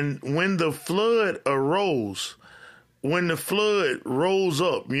 and when the flood arose, when the flood rose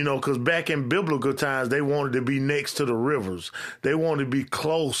up, because back in biblical times, they wanted to be next to the rivers. They wanted to be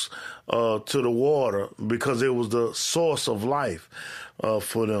close to the water because it was the source of life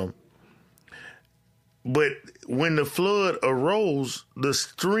for them. But when the flood arose, the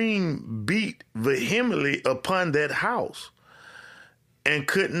stream beat vehemently upon that house and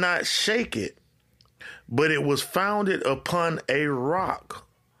could not shake it, but it was founded upon a rock.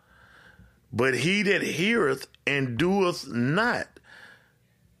 But he that heareth and doeth not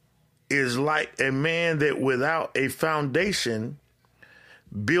is like a man that without a foundation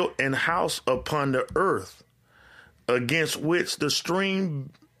built an house upon the earth, against which the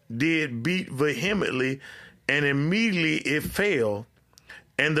stream did beat vehemently, and immediately it fell,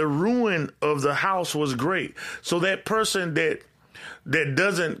 and the ruin of the house was great. So that person that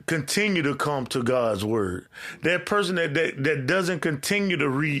doesn't continue to come to God's word, that person that doesn't continue to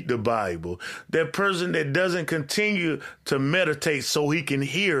read the Bible, that person that doesn't continue to meditate so he can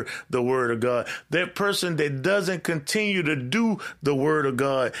hear the word of God, that person that doesn't continue to do the word of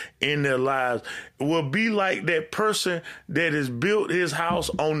God in their lives will be like that person that has built his house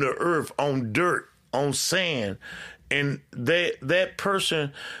on the earth, on dirt, on sand, and that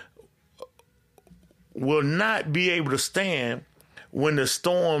person will not be able to stand when the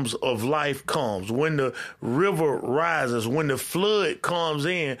storms of life comes, when the river rises, when the flood comes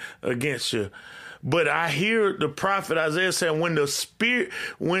in against you. But I hear the prophet Isaiah saying, when the spirit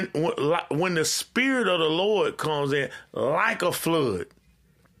of the Lord comes in like a flood,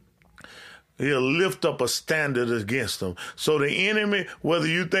 he'll lift up a standard against them. So the enemy, whether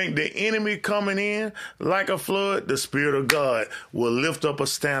you think the enemy coming in like a flood, the Spirit of God will lift up a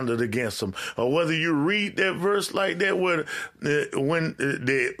standard against them. Or whether you read that verse like that, where when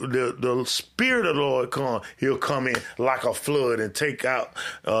the Spirit of the Lord comes, he'll come in like a flood and take out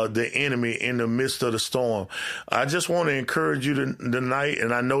the enemy in the midst of the storm. I just want to encourage you tonight,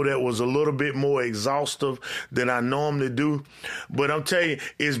 and I know that was a little bit more exhaustive than I normally do, but I'm telling you,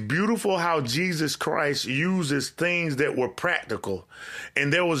 it's beautiful how Jesus Christ uses things that were practical.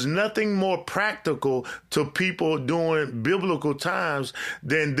 And there was nothing more practical to people during biblical times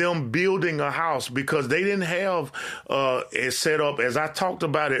than them building a house, because they didn't have it set up, as I talked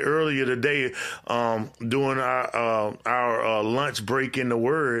about it earlier today during our lunch break in the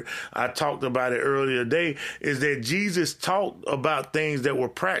Word. I talked about it earlier today, is that Jesus talked about things that were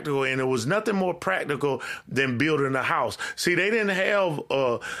practical, and there was nothing more practical than building a house. See, they didn't have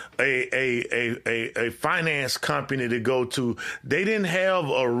a finance company to go to. They didn't have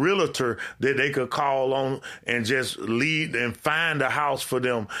a realtor that they could call on and just lead and find a house for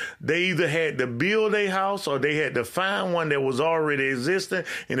them. They either had to build a house or they had to find one that was already existing.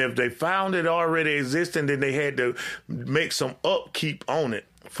 And if they found it already existing, then they had to make some upkeep on it.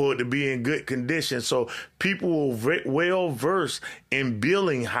 for it to be in good condition. So people were well versed in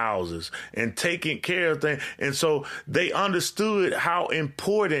building houses and taking care of things. And so they understood how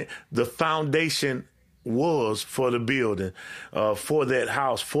important the foundation was for the building, for that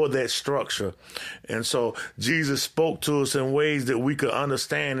house, for that structure. And so Jesus spoke to us in ways that we could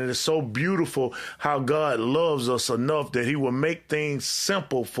understand. And it's so beautiful how God loves us enough that he will make things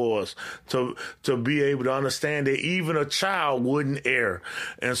simple for us to be able to understand that even a child wouldn't err.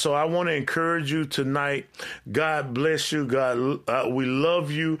 And so I want to encourage you tonight. God bless you. God, we love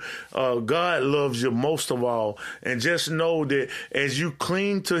you. God loves you most of all. And just know that as you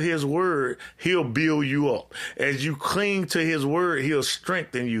cling to his word, he'll build you up. As you cling to his word, he'll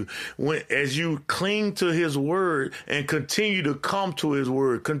strengthen you. As you cling to his word and continue to come to his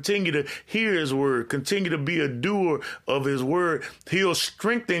word, continue to hear his word, continue to be a doer of his word, he'll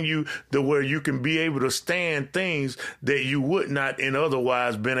strengthen you to where you can be able to stand things that you would not in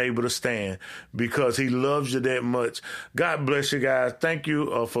otherwise been able to stand, because he loves you that much. God bless you guys. Thank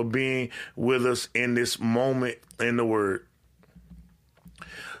you for being with us in this moment in the word.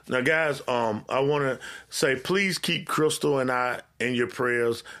 Now, guys, I want to say, please keep Crystal and I in your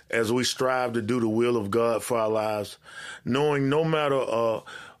prayers as we strive to do the will of God for our lives, knowing no matter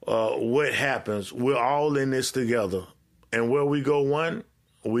what happens, we're all in this together. And where we go one,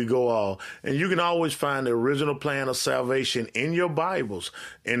 we go all. And you can always find the original plan of salvation in your Bibles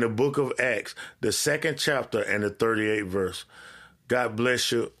in the book of Acts, the 2nd chapter and the 38th verse. God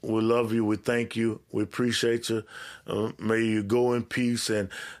bless you. We love you. We thank you. We appreciate you. May you go in peace and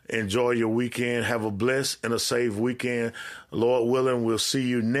enjoy your weekend. Have a blessed and a safe weekend. Lord willing, we'll see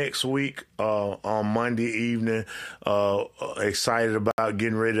you next week on Monday evening. Excited about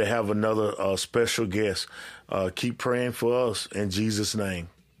getting ready to have another special guest. Keep praying for us in Jesus' name.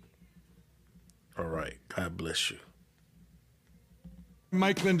 All right. God bless you.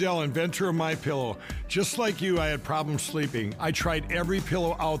 Mike Lindell, inventor of MyPillow. Just like you, I had problems sleeping. I tried every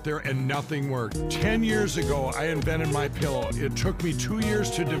pillow out there and nothing worked. 10 years ago, I invented MyPillow. It took me 2 years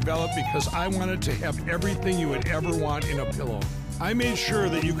to develop because I wanted to have everything you would ever want in a pillow. I made sure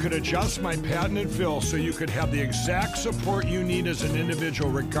that you could adjust my patented fill so you could have the exact support you need as an individual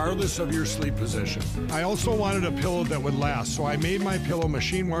regardless of your sleep position. I also wanted a pillow that would last, so I made MyPillow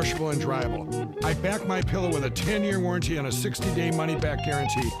machine washable and dryable. I back MyPillow with a 10-year warranty and a 60-day money-back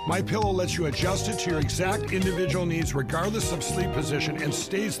guarantee. MyPillow lets you adjust it to your exact individual needs regardless of sleep position and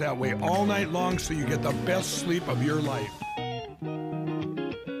stays that way all night long so you get the best sleep of your life.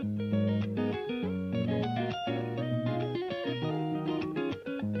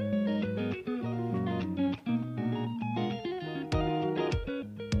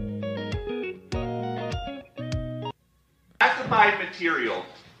 Classified material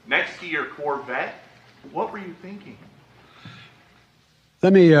next to your Corvette. What were you thinking?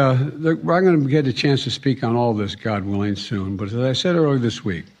 Let me, I'm going to get a chance to speak on all this, God willing, soon. But as I said earlier this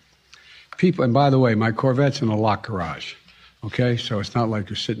week, people, and by the way, my Corvette's in a locked garage, okay? So it's not like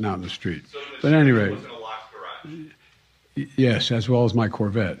you're sitting out in the street. So but at any rate, was in a locked garage. yes, as well as my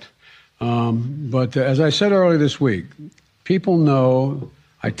Corvette. But as I said earlier this week, people know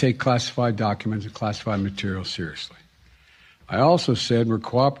I take classified documents and classified material seriously. I also said we're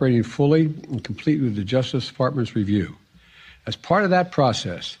cooperating fully and completely with the Justice Department's review. As part of that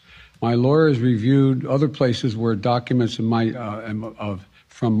process, my lawyers reviewed other places where documents from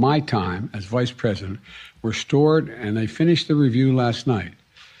my time as vice president were stored, and they finished the review last night.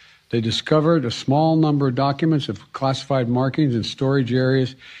 They discovered a small number of documents of classified markings in storage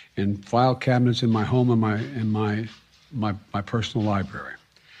areas and file cabinets in my home and my personal library.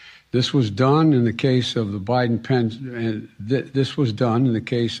 This was done in the case of the Biden Penn. This was done in the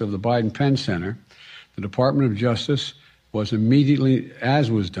case of the Biden Penn Center. The Department of Justice was immediately, as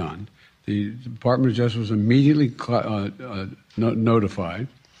was done, the Department of Justice was immediately notified,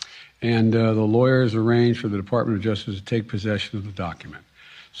 and the lawyers arranged for the Department of Justice to take possession of the document.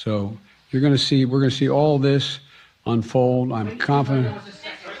 So we're going to see all this unfold. I'm confident.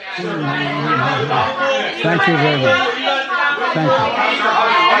 Thank you very much. Thank you.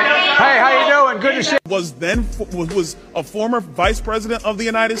 Hey, how you doing? Good to see you. Was a former vice president of the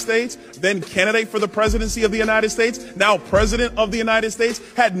United States, then candidate for the presidency of the United States, now president of the United States,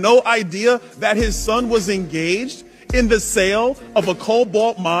 had no idea that his son was engaged in the sale of a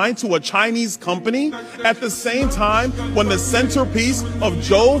cobalt mine to a Chinese company at the same time when the centerpiece of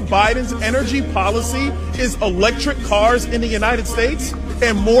Joe Biden's energy policy is electric cars in the United States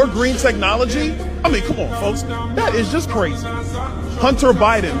and more green technology. I mean, come on, folks. That is just crazy. Hunter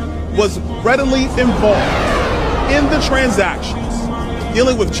Biden was readily involved in the transactions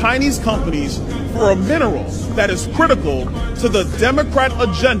dealing with Chinese companies for a mineral that is critical to the Democrat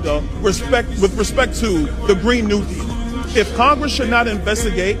agenda with respect to the Green New Deal. If Congress should not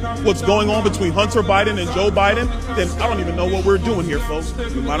investigate what's going on between Hunter Biden and Joe Biden, then I don't even know what we're doing here, folks.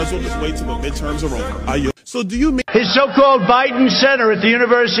 We might as well just wait till the midterms are over. So do you mean his so-called Biden Center at the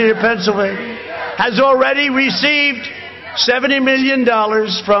University of Pennsylvania has already received $70 million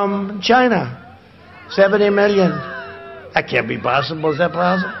from China? $70 million. That can't be possible. Is that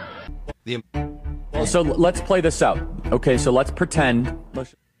possible? So let's play this out. Okay, so let's pretend.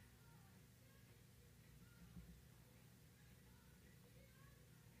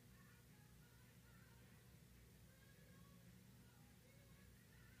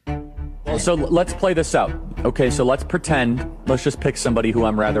 So let's play this out. Okay, so let's pretend, let's just pick somebody who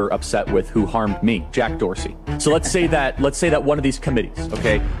I'm rather upset with who harmed me, Jack Dorsey. So let's say that one of these committees,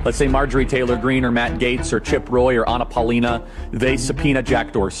 okay, let's say Marjorie Taylor Greene or Matt Gaetz or Chip Roy or Anna Paulina, they subpoena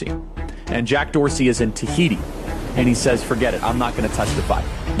Jack Dorsey. And Jack Dorsey is in Tahiti. And he says, forget it, I'm not going to testify.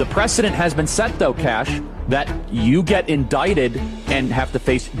 The precedent has been set, though, Cash, that you get indicted and have to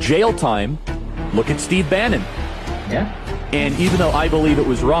face jail time. Look at Steve Bannon. Yeah. And even though I believe it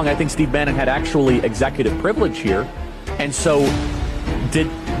was wrong, I think Steve Bannon had actually executive privilege here. And so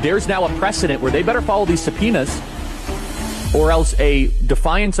there's now a precedent where they better follow these subpoenas, or else a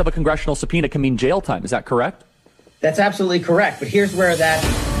defiance of a congressional subpoena can mean jail time. Is that correct? That's absolutely correct. But here's where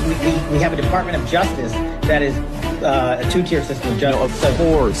we have a Department of Justice that is a two-tier system of justice. No, of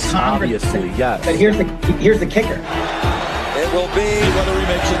course, obviously, yes. But here's the kicker. It will be whether he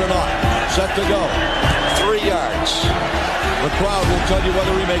makes it or not. Set to go. 3 yards. The crowd will tell you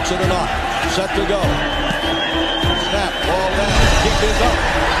whether he makes it or not. Set to go. Snap, ball down, kick is up.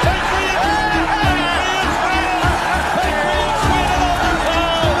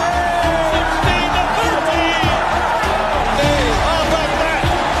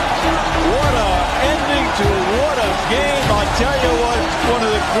 What a ending to what a game. I'll tell you what, one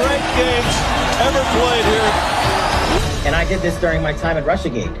of the great games ever played here. And I did this during my time at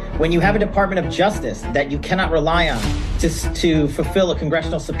Russiagate. When you have a Department of Justice that you cannot rely on to fulfill a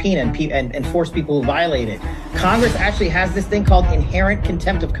congressional subpoena and force people who violate it, Congress actually has this thing called inherent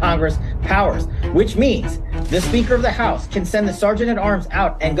contempt of Congress powers, which means the Speaker of the House can send the Sergeant at Arms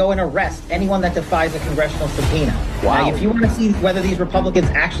out and go and arrest anyone that defies a congressional subpoena. Wow. Now, if you want to see whether these Republicans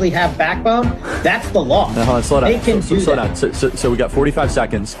actually have backbone, that's the law. No, slow down. They can do that. So we got 45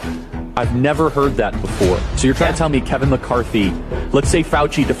 seconds. I've never heard that before. So you're trying to tell me Kevin McCarthy, let's say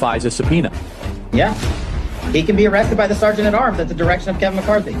Fauci defies a subpoena. Yeah. He can be arrested by the Sergeant at Arms at the direction of Kevin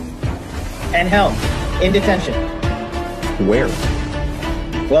McCarthy and held in detention. Where?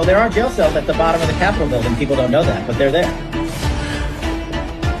 Well, there are jail cells at the bottom of the Capitol building. People don't know that, but they're there.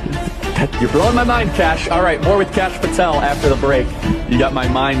 You're blowing my mind, Cash. All right, more with Cash Patel after the break. You got my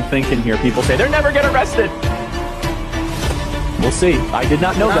mind thinking here. People say they're never get arrested. We'll see. I did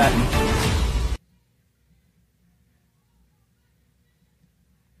not know that.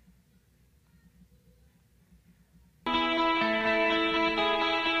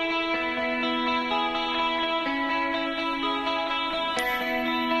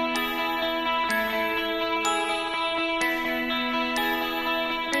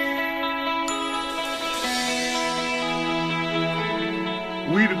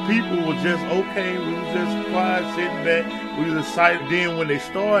 We the people were just okay. We was just quiet, sitting back. We was excited. Then when they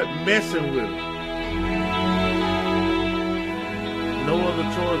start messing with it, no other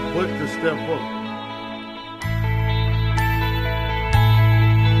choice but to step up.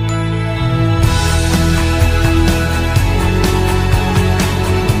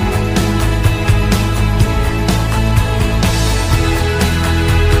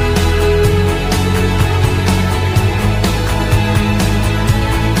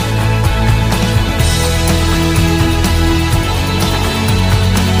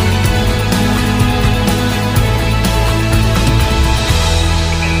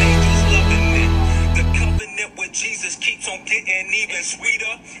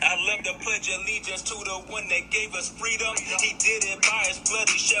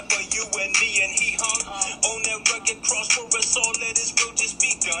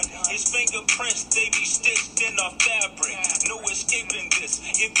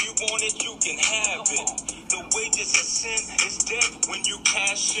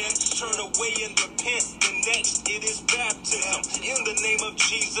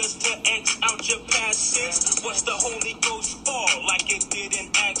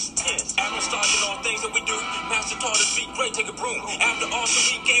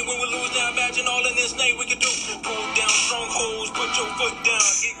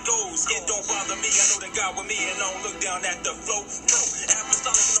 It don't bother me, I know the God with me and don't look down at the flow.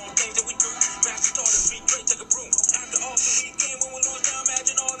 Apostolic and all things